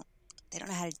life, they don't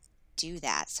know how to do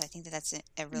that. So I think that that's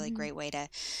a really Mm-hmm. great way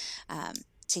um,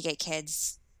 to get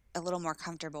kids a little more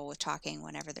comfortable with talking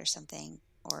whenever there's something,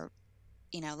 or,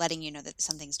 letting you know that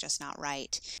something's just not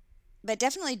right. But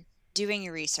definitely doing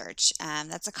your research.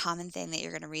 That's a common thing that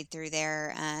you're going to read through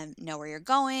there. Know where you're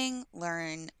going,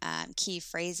 learn key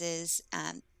phrases.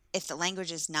 If the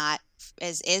language is not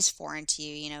is foreign to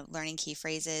you, learning key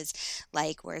phrases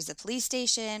like "Where's the police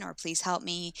station?" or "Please help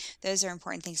me." Those are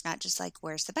important things. Not just like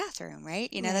 "Where's the bathroom?" Right?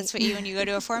 Right. That's what when you go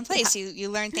to a foreign Yeah. place, you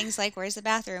learn things like "Where's the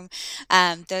bathroom?"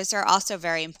 Those are also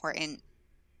very important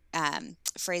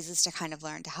phrases to kind of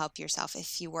learn to help yourself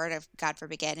if you were to, God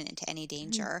forbid, get into any Mm-hmm.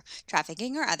 danger,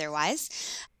 trafficking or otherwise.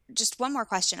 Just one more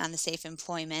question on the safe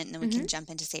employment, and then we Mm-hmm. can jump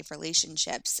into safe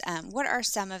relationships. What are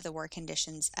some of the work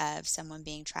conditions of someone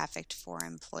being trafficked for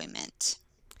employment?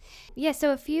 Yeah,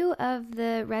 so a few of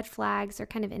the red flags or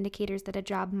kind of indicators that a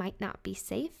job might not be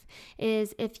safe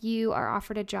is if you are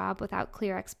offered a job without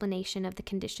clear explanation of the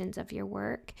conditions of your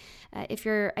work, if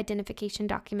your identification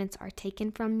documents are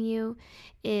taken from you,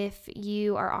 if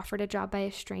you are offered a job by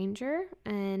a stranger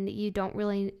and you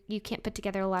can't put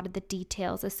together a lot of the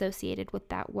details associated with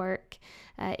that work.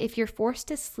 If you're forced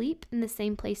to sleep in the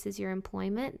same place as your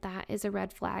employment, that is a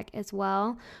red flag as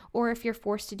well. Or if you're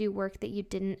forced to do work that you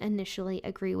didn't initially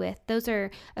agree with. Those are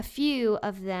a few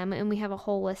of them, and we have a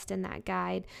whole list in that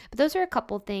guide. But those are a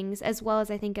couple things, as well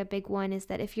as I think a big one is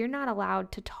that if you're not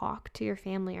allowed to talk to your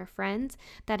family or friends,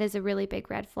 that is a really big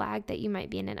red flag that you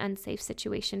might be in an unsafe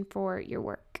situation for your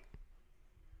work.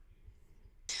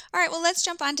 All right, well, let's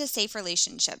jump on to safe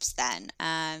relationships then.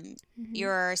 Mm-hmm.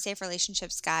 Your safe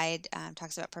relationships guide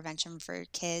talks about prevention for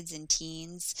kids and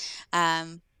teens.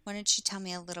 Why don't you tell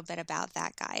me a little bit about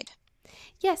that guide?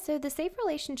 Yeah, so the Safe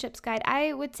Relationships Guide,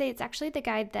 I would say it's actually the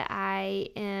guide that I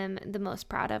am the most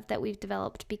proud of that we've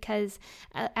developed because,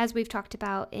 as we've talked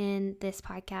about in this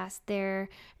podcast, there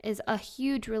is a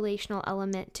huge relational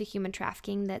element to human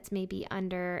trafficking that's maybe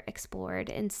underexplored.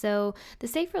 And so the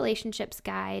Safe Relationships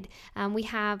Guide, we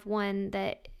have one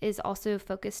that is also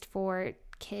focused for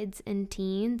kids and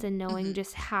teens, and knowing Mm-hmm.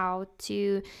 just how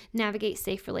to navigate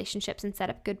safe relationships and set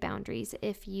up good boundaries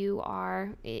if you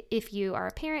are a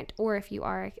parent, or if you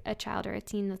are a child or a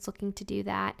teen that's looking to do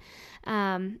that.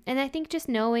 And I think just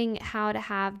knowing how to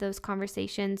have those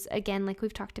conversations, again, like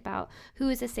we've talked about, who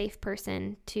is a safe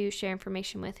person to share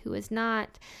information with, who is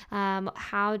not.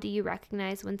 How do you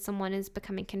recognize when someone is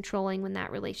becoming controlling, when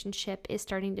that relationship is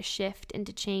starting to shift and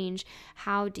to change?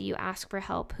 How do you ask for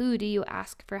help? Who do you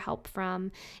ask for help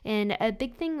from? And a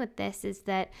big thing with this is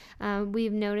that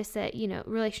we've noticed that,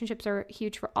 relationships are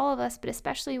huge for all of us, but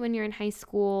especially when you're in high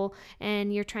school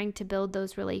and you're trying to build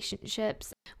those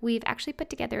relationships. We've actually put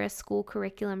together a school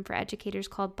curriculum for educators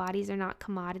called Bodies Are Not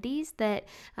Commodities that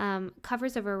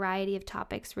covers a variety of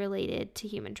topics related to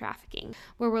human trafficking,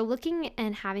 where we're looking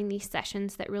and having these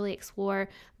sessions that really explore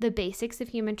the basics of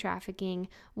human trafficking,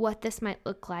 what this might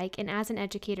look like, and as an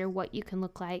educator, what you can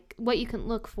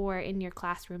look for in your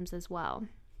classrooms as well.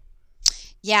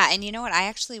 Yeah, and you know what? I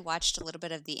actually watched a little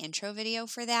bit of the intro video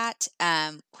for that.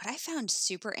 What I found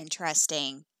super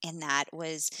interesting in that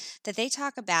was that they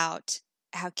talk about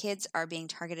how kids are being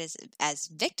targeted as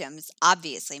victims,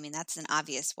 obviously. I mean, that's an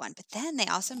obvious one. But then they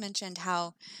also mentioned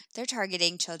how they're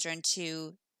targeting children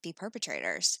to be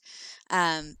perpetrators.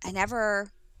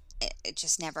 It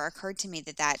just never occurred to me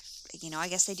that, I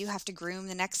guess they do have to groom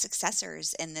the next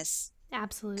successors in this god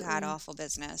Absolutely. awful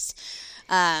business.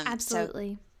 So,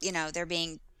 Absolutely. they're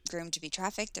being groomed to be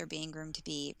trafficked, they're being groomed to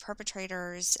be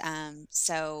perpetrators.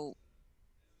 So,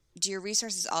 do your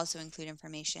resources also include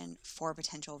information for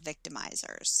potential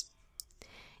victimizers?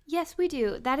 Yes, we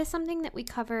do. That is something that we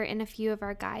cover in a few of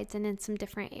our guides and in some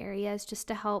different areas just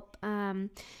to help.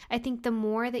 I think the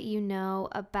more that you know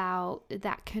about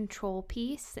that control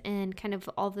piece and kind of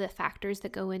all the factors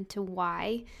that go into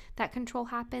why that control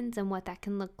happens and what that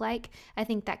can look like, I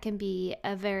think that can be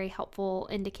a very helpful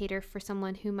indicator for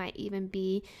someone who might even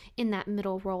be in that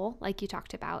middle role, like you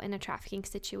talked about in a trafficking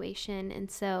situation. And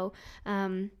so,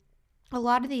 a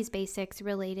lot of these basics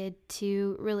related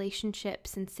to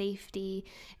relationships and safety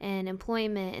and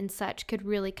employment and such could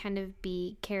really kind of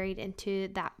be carried into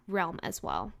that realm as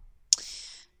well.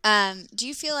 Do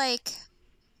you feel like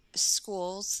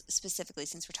schools, specifically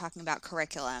since we're talking about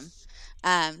curriculum,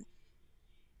 um,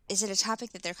 is it a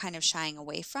topic that they're kind of shying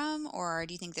away from, or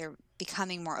do you think they're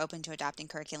becoming more open to adopting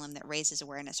curriculum that raises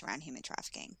awareness around human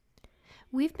trafficking?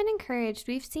 We've been encouraged.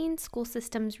 We've seen school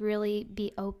systems really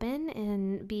be open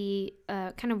and be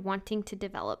kind of wanting to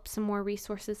develop some more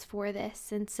resources for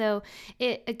this. And so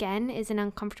it, again, is an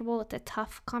uncomfortable, it's a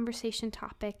tough conversation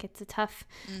topic. It's a tough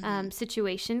Mm-hmm.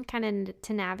 situation kind of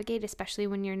to navigate, especially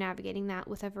when you're navigating that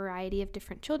with a variety of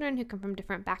different children who come from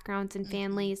different backgrounds and Mm-hmm.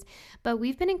 families. But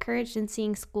we've been encouraged in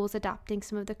seeing schools adopting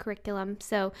some of the curriculum.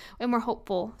 So, and we're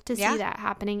hopeful to see Yeah. that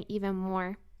happening even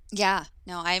more. Yeah.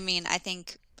 No, I mean,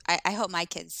 I hope my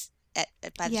kids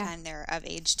by the Yeah. time they're of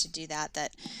age to do that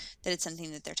it's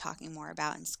something that they're talking more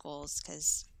about in schools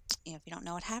because if you don't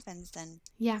know what happens, then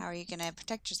Yeah. how are you going to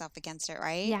protect yourself against it,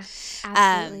 right? Yeah.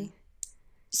 Absolutely. Um,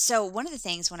 so one of the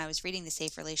things when I was reading the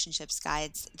Safe Relationships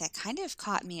guides that kind of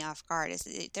caught me off guard is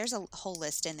that there's a whole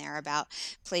list in there about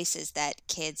places that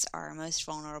kids are most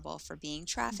vulnerable for being Mhm.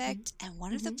 trafficked, and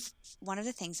Mhm. one of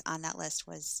the things on that list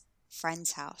was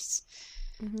friend's house.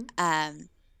 Mhm. Um,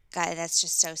 God, that's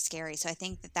just so scary. So I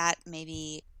think that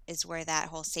maybe is where that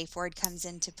whole safe word comes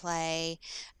into play.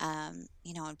 And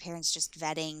parents just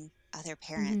vetting other Mhm.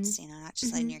 parents, not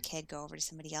just letting Mhm. your kid go over to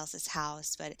somebody else's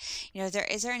house. But, is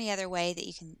there any other way that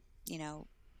you can, you know,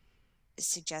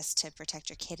 suggest to protect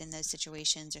your kid in those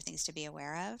situations or things to be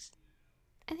aware of?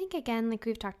 I think again, like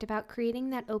we've talked about,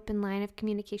 creating that open line of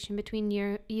communication between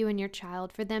you and your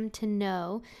child for them to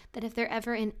know that if they're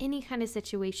ever in any kind of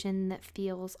situation that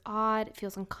feels odd, it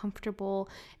feels uncomfortable,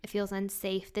 it feels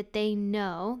unsafe, that they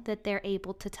know that they're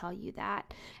able to tell you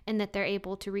that and that they're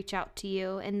able to reach out to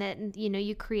you, and that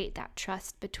you create that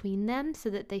trust between them so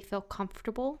that they feel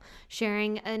comfortable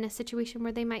sharing in a situation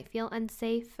where they might feel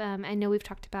unsafe. I know we've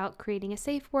talked about creating a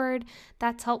safe word,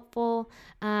 that's helpful.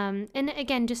 And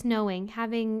again, just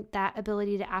having that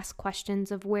ability to ask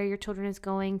questions of where your children is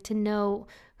going, to know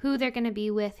who they're going to be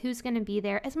with, who's going to be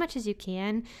there as much as you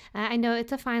can. I know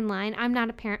it's a fine line. I'm not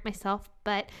a parent myself,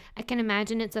 but I can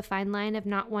imagine it's a fine line of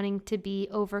not wanting to be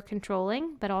over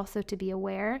controlling, but also to be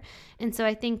aware. And so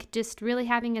I think just really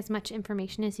having as much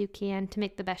information as you can to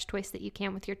make the best choice that you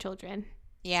can with your children.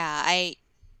 Yeah,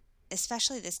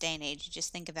 especially this day and age, you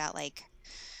just think about like,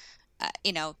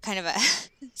 kind of a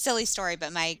silly story,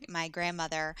 but my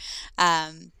grandmother,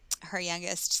 um, her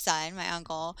youngest son, my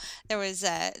uncle, there was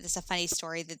a funny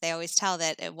story that they always tell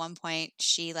that at one point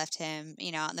she left him,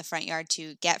 out in the front yard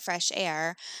to get fresh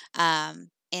air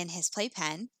in his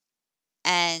playpen,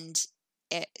 and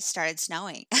it started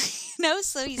snowing.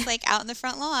 So he's like out in the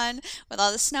front lawn with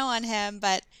all the snow on him,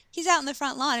 but he's out in the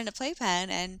front lawn in a playpen,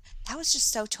 and that was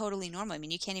just so totally normal. I mean,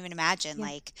 you can't even imagine Yeah.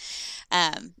 like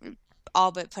um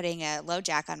all but putting a low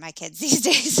jack on my kids these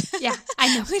days. Yeah,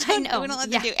 I know. we I don't we know. don't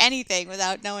let them Yeah. do anything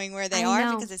without knowing where they I are,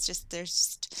 know. because there's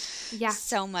just Yeah.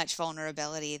 so much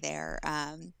vulnerability there.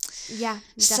 Yeah,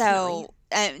 definitely. So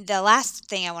the last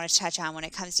thing I want to touch on when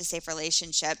it comes to safe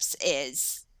relationships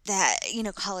is that,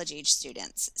 college age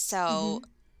students. So Mhm.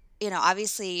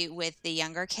 obviously with the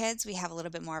younger kids, we have a little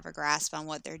bit more of a grasp on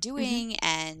what they're Mhm. doing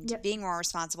and Yep. being more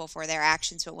responsible for their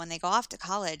actions. But when they go off to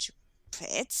college,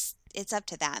 it's up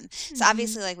to them. So Mhm.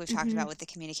 obviously, like we've talked about Mhm. with the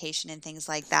communication and things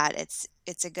like that,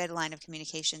 it's a good line of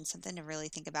communication, something to really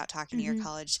think about talking to your Mhm.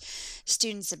 college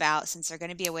students about, since they're going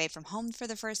to be away from home for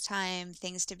the first time,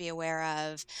 things to be aware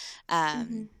of, Mhm.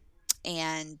 um,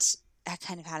 and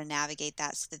kind of how to navigate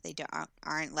that so that they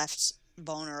aren't left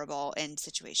vulnerable in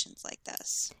situations like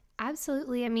this.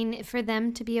 Absolutely. I mean, for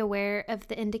them to be aware of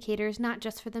the indicators, not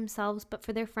just for themselves, but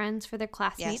for their friends, for their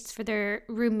classmates, Yes. for their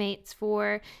roommates,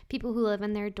 for people who live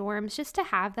in their dorms, just to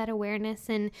have that awareness.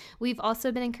 And we've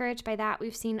also been encouraged by that.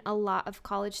 We've seen a lot of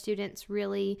college students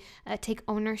really take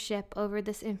ownership over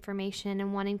this information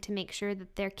and wanting to make sure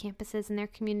that their campuses and their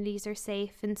communities are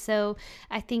safe. And so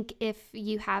I think if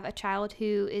you have a child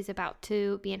who is about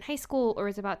to be in high school or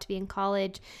is about to be in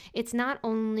college, it's not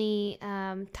only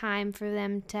time for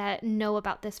them to know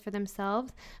about this for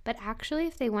themselves, but actually,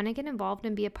 if they want to get involved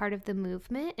and be a part of the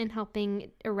movement and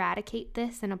helping eradicate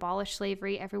this and abolish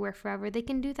slavery everywhere forever, they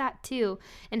can do that too.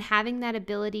 And having that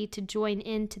ability to join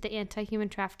into the anti-human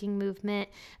trafficking movement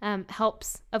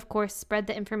helps, of course, spread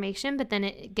the information, but then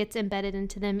it gets embedded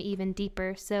into them even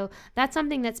deeper. So that's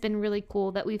something that's been really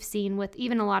cool that we've seen with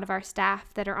even a lot of our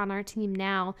staff that are on our team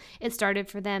now. It started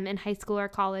for them in high school or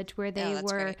college, where Oh, they that's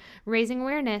were great. raising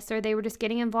awareness or they were just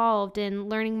getting involved and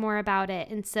learning more about it.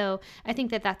 And so I think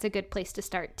that that's a good place to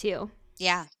start too.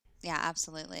 Yeah. Yeah,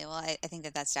 absolutely. Well, I think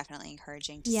that that's definitely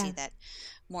encouraging to see Yeah. that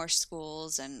more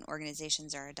schools and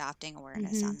organizations are adopting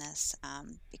awareness Mm-hmm. on this,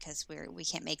 because we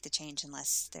can't make the change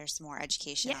unless there's more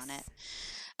education on it.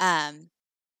 Yes. Um,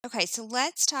 okay, so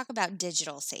let's talk about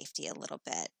digital safety a little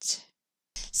bit.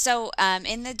 So,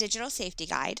 in the digital safety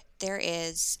guide, there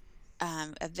is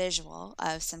a visual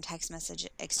of some text message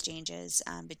exchanges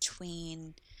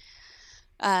between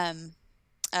um,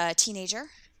 a teenager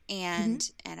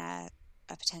Mm-hmm. and a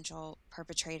potential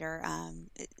perpetrator.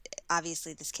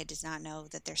 Obviously, this kid does not know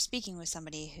that they're speaking with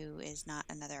somebody who is not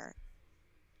another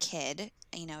kid,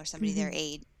 or somebody their Mm-hmm.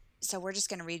 age. So we're just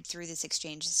going to read through this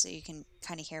exchange so you can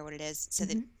kind of hear what it is, so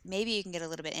that Mm-hmm. maybe you can get a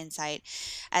little bit insight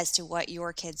as to what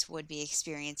your kids would be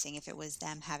experiencing if it was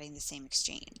them having the same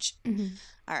exchange. Mm-hmm.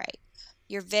 All right.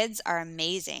 Your vids are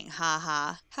amazing. Ha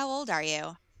ha. How old are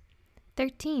you?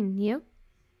 13. You?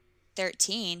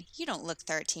 13? You don't look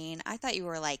 13. I thought you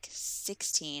were like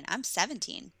 16. I'm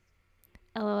 17.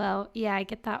 LOL. Yeah, I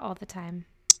get that all the time.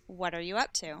 What are you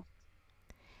up to?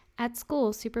 At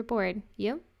school, super bored.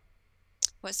 You?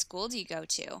 What school do you go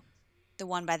to? The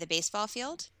one by the baseball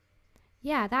field?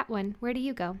 Yeah, that one. Where do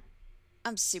you go?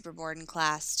 I'm super bored in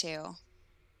class too.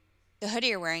 The hoodie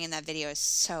you're wearing in that video is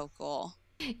so cool.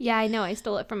 Yeah, I know. I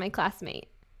stole it from my classmate.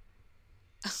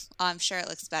 Oh, I'm sure it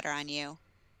looks better on you.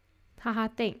 Haha,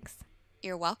 thanks.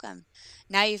 You're welcome.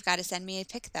 Now you've got to send me a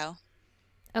pic though.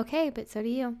 Okay, but so do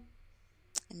you.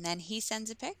 And then he sends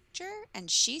a picture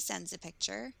and she sends a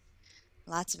picture.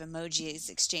 Lots of emojis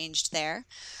exchanged there.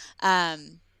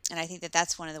 And I think that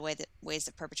that's one of the ways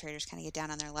that perpetrators kind of get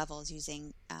down on their levels,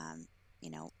 using, you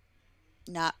know,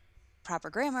 not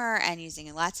proper grammar and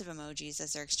using lots of emojis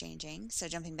as they're exchanging. So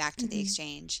jumping back to the Mm-hmm.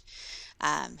 exchange,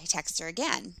 he texts her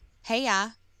again. Hey,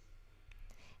 yeah.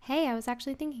 Hey, I was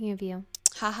actually thinking of you.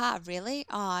 Haha, really?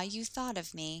 Aw, you thought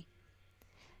of me.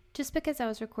 Just because I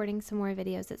was recording some more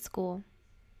videos at school.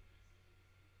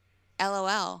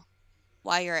 LOL.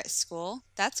 While you're at school?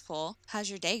 That's cool. How's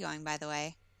your day going, by the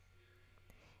way?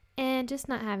 And just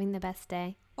not having the best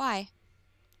day. Why?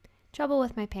 Trouble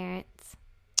with my parents.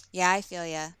 Yeah, I feel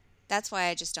ya. That's why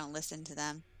I just don't listen to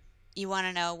them. You want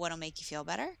to know what'll make you feel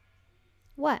better?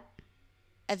 What?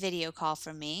 A video call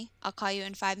from me. I'll call you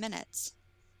in 5 minutes.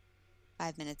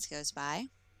 5 minutes goes by.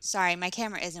 Sorry, my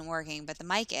camera isn't working, but the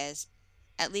mic is.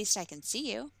 At least I can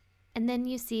see you. And then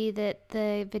you see that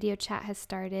the video chat has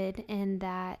started and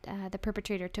that the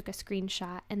perpetrator took a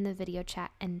screenshot and the video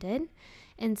chat ended.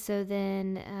 And so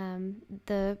then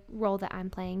the role that I'm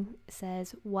playing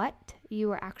says, "What?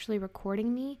 You are actually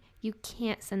recording me? You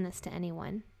can't send this to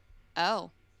anyone."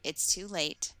 Oh, it's too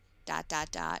late. Dot,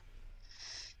 dot, dot.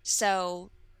 So,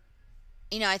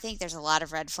 I think there's a lot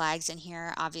of red flags in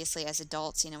here. Obviously, as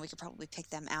adults, we could probably pick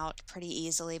them out pretty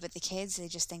easily, but the kids, they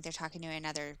just think they're talking to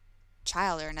another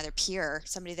child or another peer,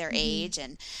 somebody their Mm-hmm. age,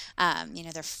 and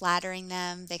they're flattering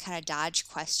them. They kind of dodge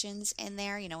questions in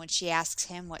there. When she asks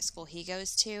him what school he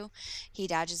goes to, he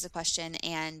dodges the question.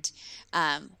 And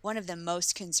one of the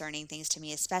most concerning things to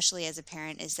me, especially as a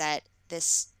parent, is that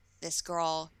this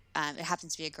girl, it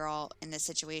happens to be a girl in this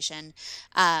situation.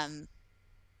 Um,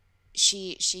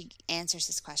 she answers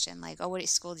this question like, "Oh, what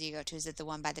school do you go to? Is it the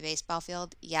one by the baseball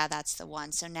field?" Yeah, that's the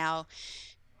one. So now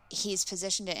he's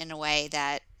positioned it in a way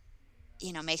that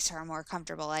makes her more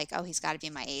comfortable, like, oh, he's got to be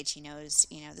my age. He knows,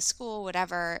 the school,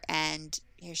 whatever. And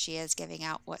here she is giving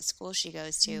out what school she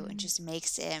goes to, and just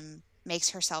makes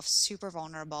herself super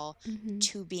vulnerable Mm-hmm.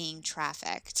 to being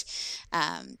trafficked.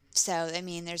 So, I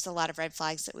mean, there's a lot of red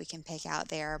flags that we can pick out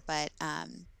there, but,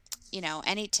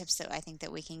 any tips that I think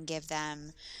that we can give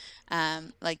them,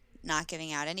 like not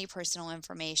giving out any personal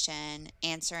information,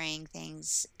 answering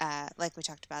things like we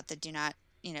talked about, the do not,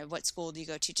 what school do you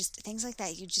go to, just things like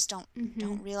that. You just Mm-hmm.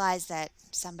 don't realize that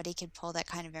somebody could pull that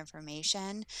kind of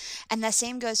information. And the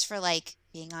same goes for like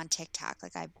being on TikTok.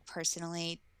 Like I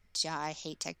personally, yeah, I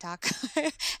hate TikTok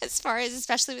as far as,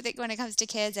 especially with it when it comes to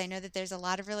kids. I know that there's a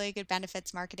lot of really good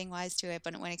benefits marketing wise to it,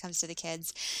 but when it comes to the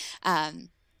kids, um,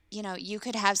 you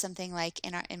could have something like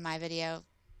in my video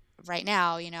right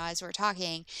now, as we're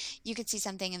talking, you could see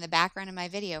something in the background of my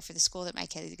video for the school that my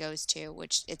kid goes to,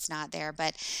 which it's not there,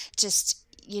 but just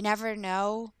you never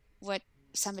know what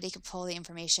somebody could pull the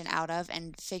information out of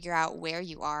and figure out where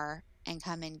you are and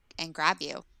come in and grab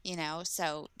you.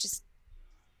 So just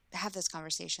have those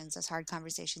conversations, those hard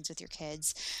conversations with your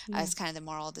kids. Yeah. It's kind of the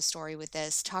moral of the story with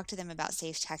this. Talk to them about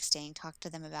safe texting. Talk to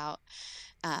them about,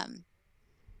 um,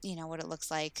 what it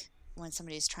looks like when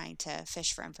somebody's trying to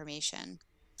fish for information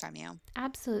from you.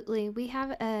 Absolutely. We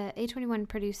have A21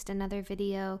 produced another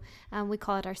video. We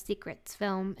call it our secrets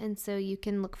film. And so you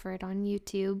can look for it on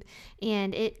YouTube.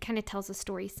 And it kind of tells a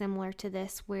story similar to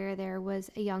this, where there was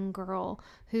a young girl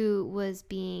who was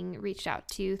being reached out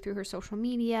to through her social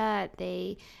media.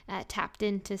 They tapped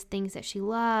into things that she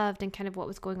loved and kind of what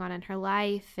was going on in her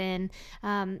life. And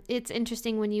it's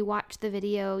interesting when you watch the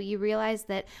video, you realize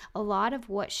that a lot of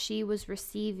what she was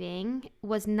receiving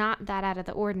was not that out of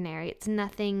the ordinary. It's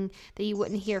nothing that you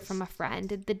wouldn't hear from a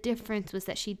friend. The difference was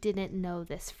that she didn't know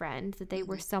this friend, that they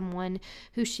were Hmm. someone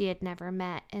who she had never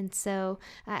met. And so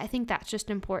I think that's just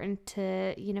important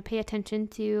to, pay attention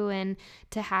to and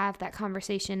to have that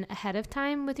conversation ahead of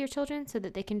time with your children so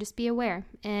that they can just be aware.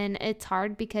 And it's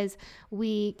hard because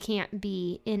we can't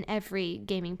be in every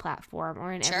gaming platform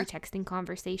or in every Sure. texting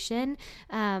conversation.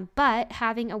 But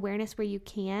having awareness where you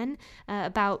can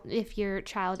about if your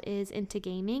child is into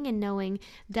gaming and knowing,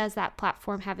 does that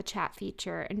platform have a chat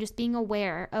feature, and just being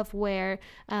aware of where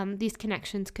these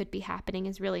connections could be happening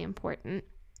is really important.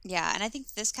 Yeah, and I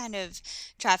think this kind of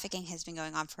trafficking has been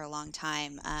going on for a long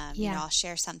time. Yeah. I'll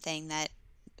share something that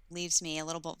leaves me a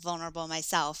little bit vulnerable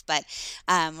myself. But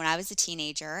when I was a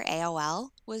teenager,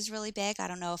 AOL was really big. I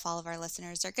don't know if all of our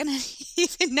listeners are going to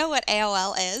even know what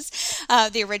AOL is,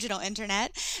 the original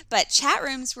internet. But chat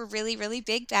rooms were really, really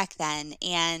big back then.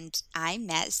 And I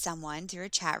met someone through a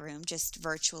chat room just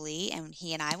virtually, and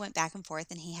he and I went back and forth,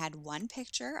 and he had one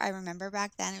picture. I remember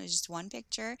back then it was just one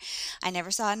picture. I never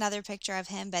saw another picture of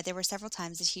him, but there were several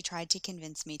times that he tried to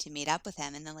convince me to meet up with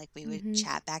him. And then, like, we would Mm-hmm.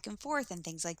 chat back and forth and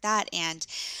things like that. And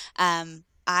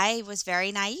I was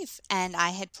very naive and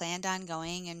I had planned on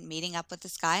going and meeting up with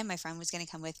this guy. And my friend was going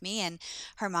to come with me, and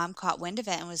her mom caught wind of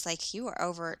it and was like, "You are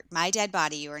over my dead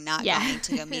body. You are not Yeah. going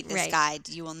to go meet this Right. guy.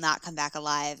 You will not come back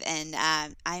alive." And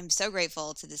I'm so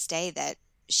grateful to this day that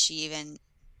she even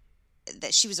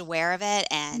that she was aware of it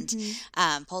and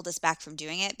Mm-hmm. pulled us back from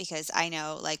doing it, because I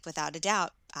know, like, without a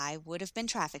doubt, I would have been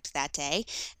trafficked that day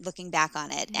looking back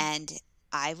on it. Yeah. And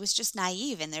I was just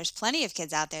naive, and there's plenty of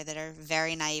kids out there that are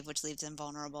very naive, which leaves them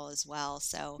vulnerable as well.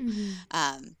 So,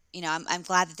 Mm-hmm. I'm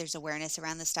glad that there's awareness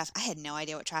around this stuff. I had no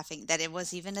idea what trafficking, that it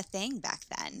was even a thing back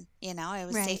then. I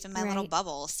was Right. safe in my little Right.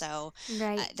 bubble. So,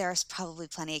 Right. there's probably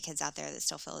plenty of kids out there that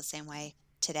still feel the same way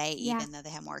today, Yeah. even though they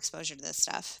have more exposure to this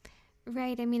stuff.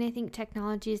 Right. I mean, I think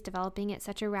technology is developing at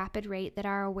such a rapid rate that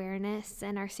our awareness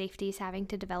and our safety is having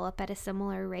to develop at a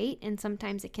similar rate. And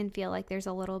sometimes it can feel like there's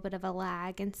a little bit of a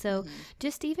lag. And so, Hmm.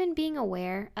 just even being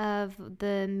aware of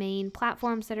the main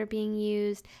platforms that are being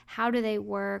used, how do they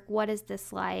work, what is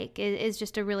this like, is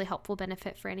just a really helpful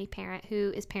benefit for any parent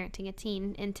who is parenting a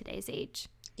teen in today's age.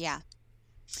 Yeah.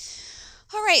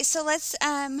 All right, so let's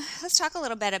talk a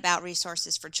little bit about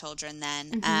resources for children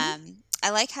then. Mm-hmm. I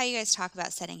like how you guys talk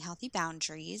about setting healthy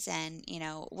boundaries, and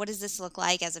what does this look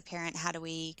like as a parent? How do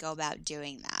we go about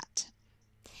doing that?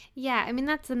 Yeah, I mean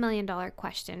that's the $1 million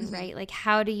question, Hmm. right? Like,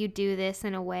 how do you do this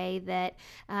in a way that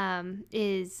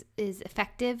is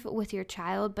effective with your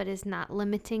child, but is not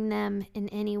limiting them in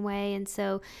any way? And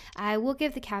so, I will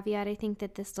give the caveat. I think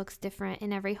that this looks different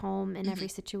in every home, in every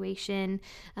Hmm. situation.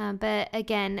 But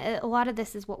again, a lot of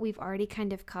this is what we've already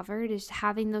kind of covered: is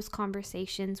having those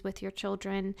conversations with your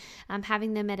children,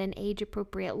 having them at an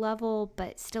age-appropriate level,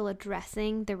 but still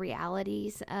addressing the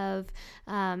realities of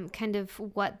kind of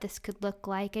what this could look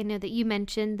like. I know that you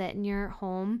mentioned that in your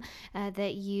home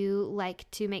that you like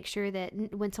to make sure that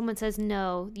when someone says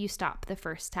no, you stop the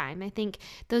first time. I think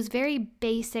those very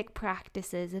basic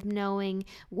practices of knowing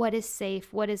what is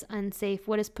safe, what is unsafe,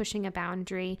 what is pushing a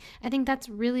boundary, I think that's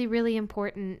really, really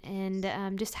important.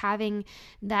 And just having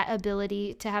that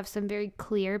ability to have some very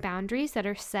clear boundaries that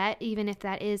are set, even if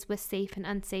that is with safe and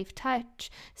unsafe touch,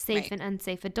 safe Right. and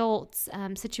unsafe adults,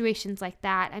 situations like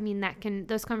that. I mean,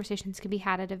 those conversations can be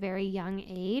had at a very young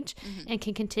age Hmm. and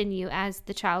can continue as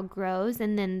the child grows,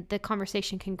 and then the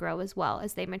conversation can grow as well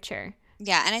as they mature.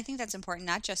 Yeah, and I think that's important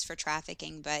not just for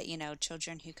trafficking, but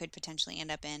children who could potentially end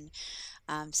up in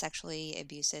sexually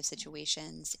abusive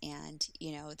situations, and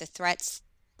the threats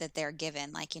that they're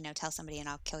given, like tell somebody and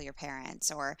I'll kill your parents,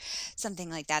 or something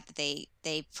like that. That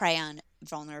they prey on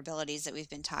vulnerabilities that we've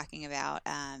been talking about.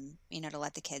 To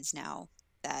let the kids know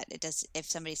that it does, if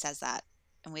somebody says that,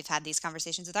 and we've had these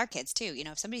conversations with our kids too.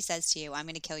 If somebody says to you, I'm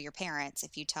going to kill your parents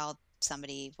if you tell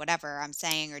somebody whatever I'm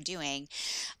saying or doing,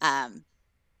 um,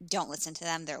 don't listen to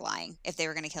them. They're lying. If they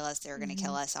were going to kill us, they were going to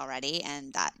kill Mm-hmm. us already.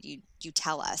 And that you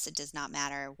tell us. It does not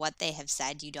matter what they have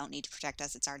said. You don't need to protect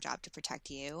us. It's our job to protect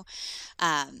you.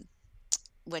 Um,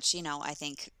 which I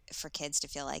think for kids to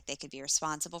feel like they could be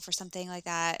responsible for something like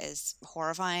that is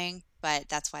horrifying, but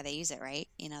that's why they use it, right?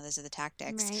 Those are the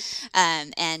tactics.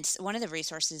 Right. And one of the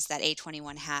resources that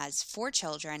A21 has for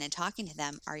children and talking to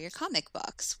them are your comic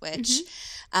books, Mm-hmm.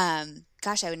 which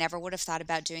gosh, I would never would have thought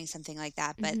about doing something like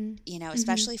that. But Mm-hmm. Mm-hmm.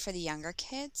 especially for the younger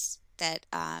kids that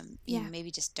Yeah.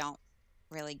 maybe just don't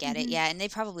really get it Mm-hmm. yet, and they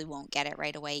probably won't get it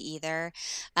right away either.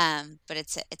 But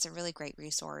it's a really great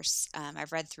resource.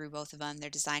 I've read through both of them. They're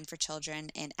designed for children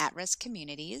in at-risk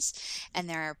communities, and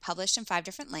they're published in 5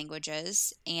 different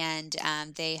languages. And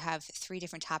they have 3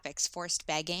 different topics: forced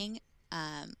begging,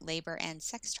 labor, and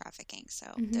sex trafficking. So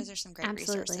Mm-hmm. those are some great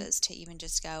Absolutely. resources to even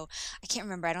just go. I can't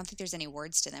remember. I don't think there's any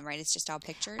words to them, right? It's just all I don't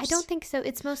pictures. think so.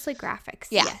 It's mostly graphics.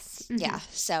 Yeah, Yes. Mm-hmm. yeah.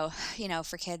 So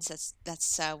for kids,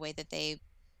 that's a way that they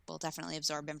will definitely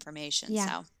absorb information.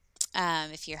 Yeah.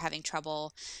 So if you're having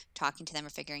trouble talking to them or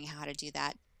figuring out how to do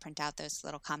that, print out those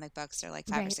little comic books. They're like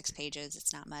five or Right. six pages.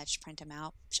 It's not much. Print them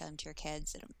out, show them to your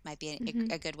kids. It might be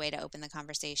Mm-hmm. a good way to open the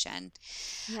conversation.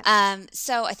 Yep.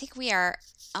 So I think we are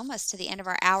almost to the end of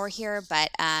our hour here, but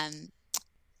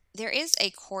there is a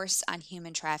course on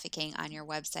human trafficking on your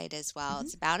website as well. Mm-hmm.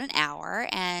 It's about an hour.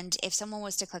 And if someone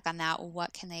was to click on that,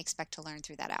 what can they expect to learn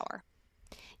through that hour?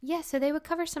 Yeah, so they would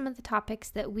cover some of the topics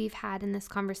that we've had in this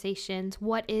conversations.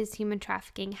 What is human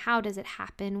trafficking? How does it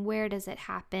happen? Where does it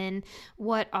happen?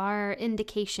 What are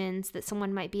indications that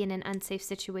someone might be in an unsafe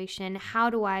situation? How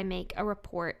do I make a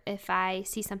report if I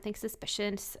see something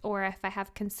suspicious or if I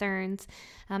have concerns?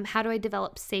 How do I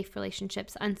develop safe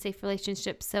relationships, unsafe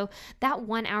relationships? So that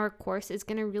 1 hour course is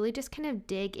going to really just kind of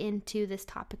dig into this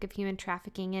topic of human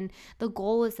trafficking. And the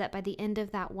goal is that by the end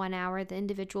of that 1 hour, the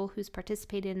individual who's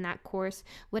participated in that course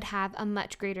would have a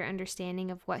much greater understanding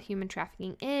of what human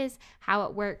trafficking is, how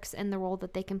it works, and the role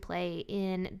that they can play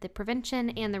in the prevention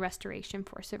and the restoration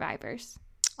for survivors.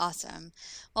 Awesome.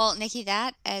 Well, Nikki,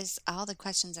 that is all the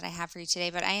questions that I have for you today.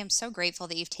 But I am so grateful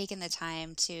that you've taken the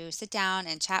time to sit down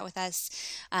and chat with us,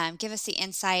 give us the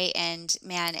insight. And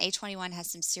man, A21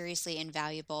 has some seriously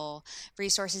invaluable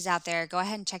resources out there. Go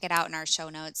ahead and check it out in our show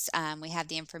notes. We have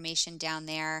the information down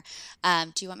there.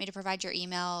 Do you want me to provide your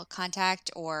email contact,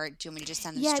 or do you want me to just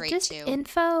send them Yeah, straight just to?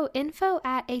 info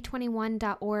at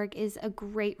a21.org is a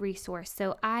great resource.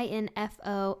 So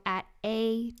info at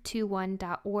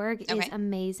A21.org is Okay.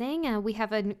 amazing. We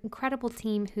have an incredible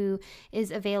team who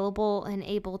is available and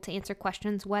able to answer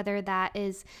questions, whether that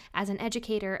is as an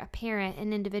educator, a parent,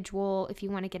 an individual. If you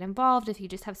want to get involved, if you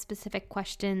just have specific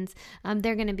questions,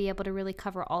 they're going to be able to really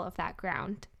cover all of that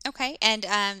ground. Okay. And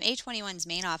A21's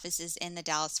main office is in the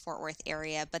Dallas-Fort Worth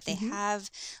area, but they Mm-hmm. have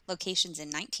locations in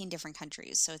 19 different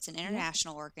countries. So it's an Yep.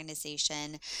 international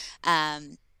organization.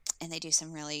 Um, and they do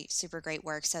some really super great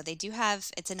work. So they do have,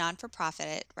 it's a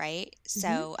non-for-profit, right? Mm-hmm.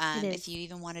 So It if is. you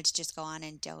even wanted to just go on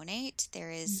and donate,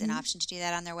 there is an Mm-hmm. option to do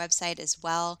that on their website as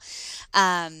well.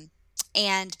 Um,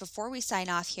 and before we sign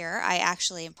off here, I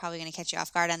actually am probably going to catch you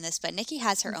off guard on this, but Nikki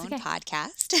has her That's own okay.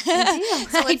 podcast. I do.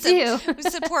 So I let's do.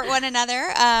 support one another.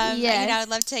 Yes. I'd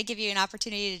love to give you an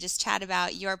opportunity to just chat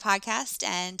about your podcast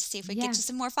and see if we can get Yeah. you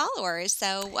some more followers.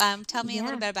 So tell me a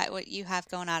little Yeah. bit about what you have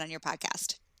going on your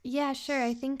podcast. Yeah, sure.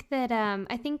 I think that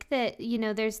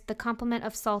there's the complement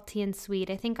of salty and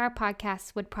sweet. I think our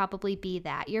podcast would probably be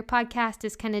that. Your podcast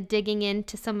is kind of digging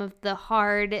into some of the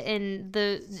hard and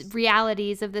the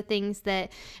realities of the things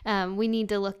that we need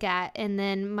to look at, and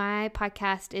then my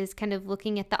podcast is kind of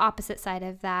looking at the opposite side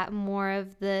of that, more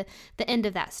of the end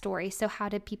of that story. So how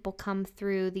did people come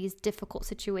through these difficult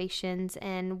situations,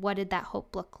 and what did that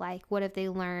hope look like? What have they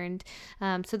learned?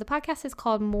 So the podcast is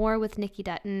called More with Nikki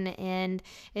Dutton, and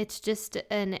it's just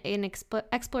an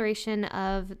exploration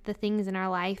of the things in our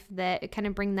life that kind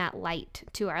of bring that light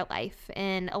to our life.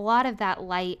 And a lot of that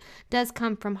light does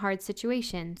come from hard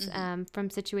situations, from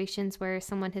situations where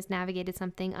someone has navigated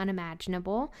something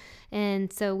unimaginable.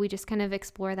 And so we just kind of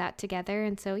explore that together.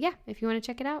 And so, yeah, if you want to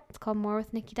check it out, it's called More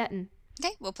with Nikki Dutton.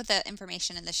 Okay, we'll put the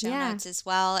information in the show Yeah. notes as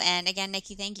well. And again,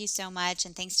 Nikki, thank you so much.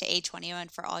 And thanks to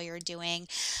A21 for all you're doing.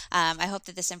 I hope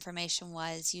that this information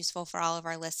was useful for all of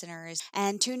our listeners.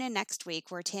 And tune in next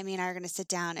week where Tammy and I are going to sit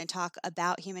down and talk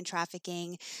about human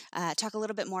trafficking, talk a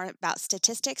little bit more about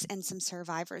statistics and some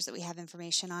survivors that we have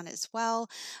information on as well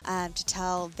to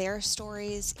tell their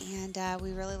stories. And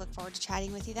we really look forward to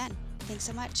chatting with you then. Thanks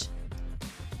so much.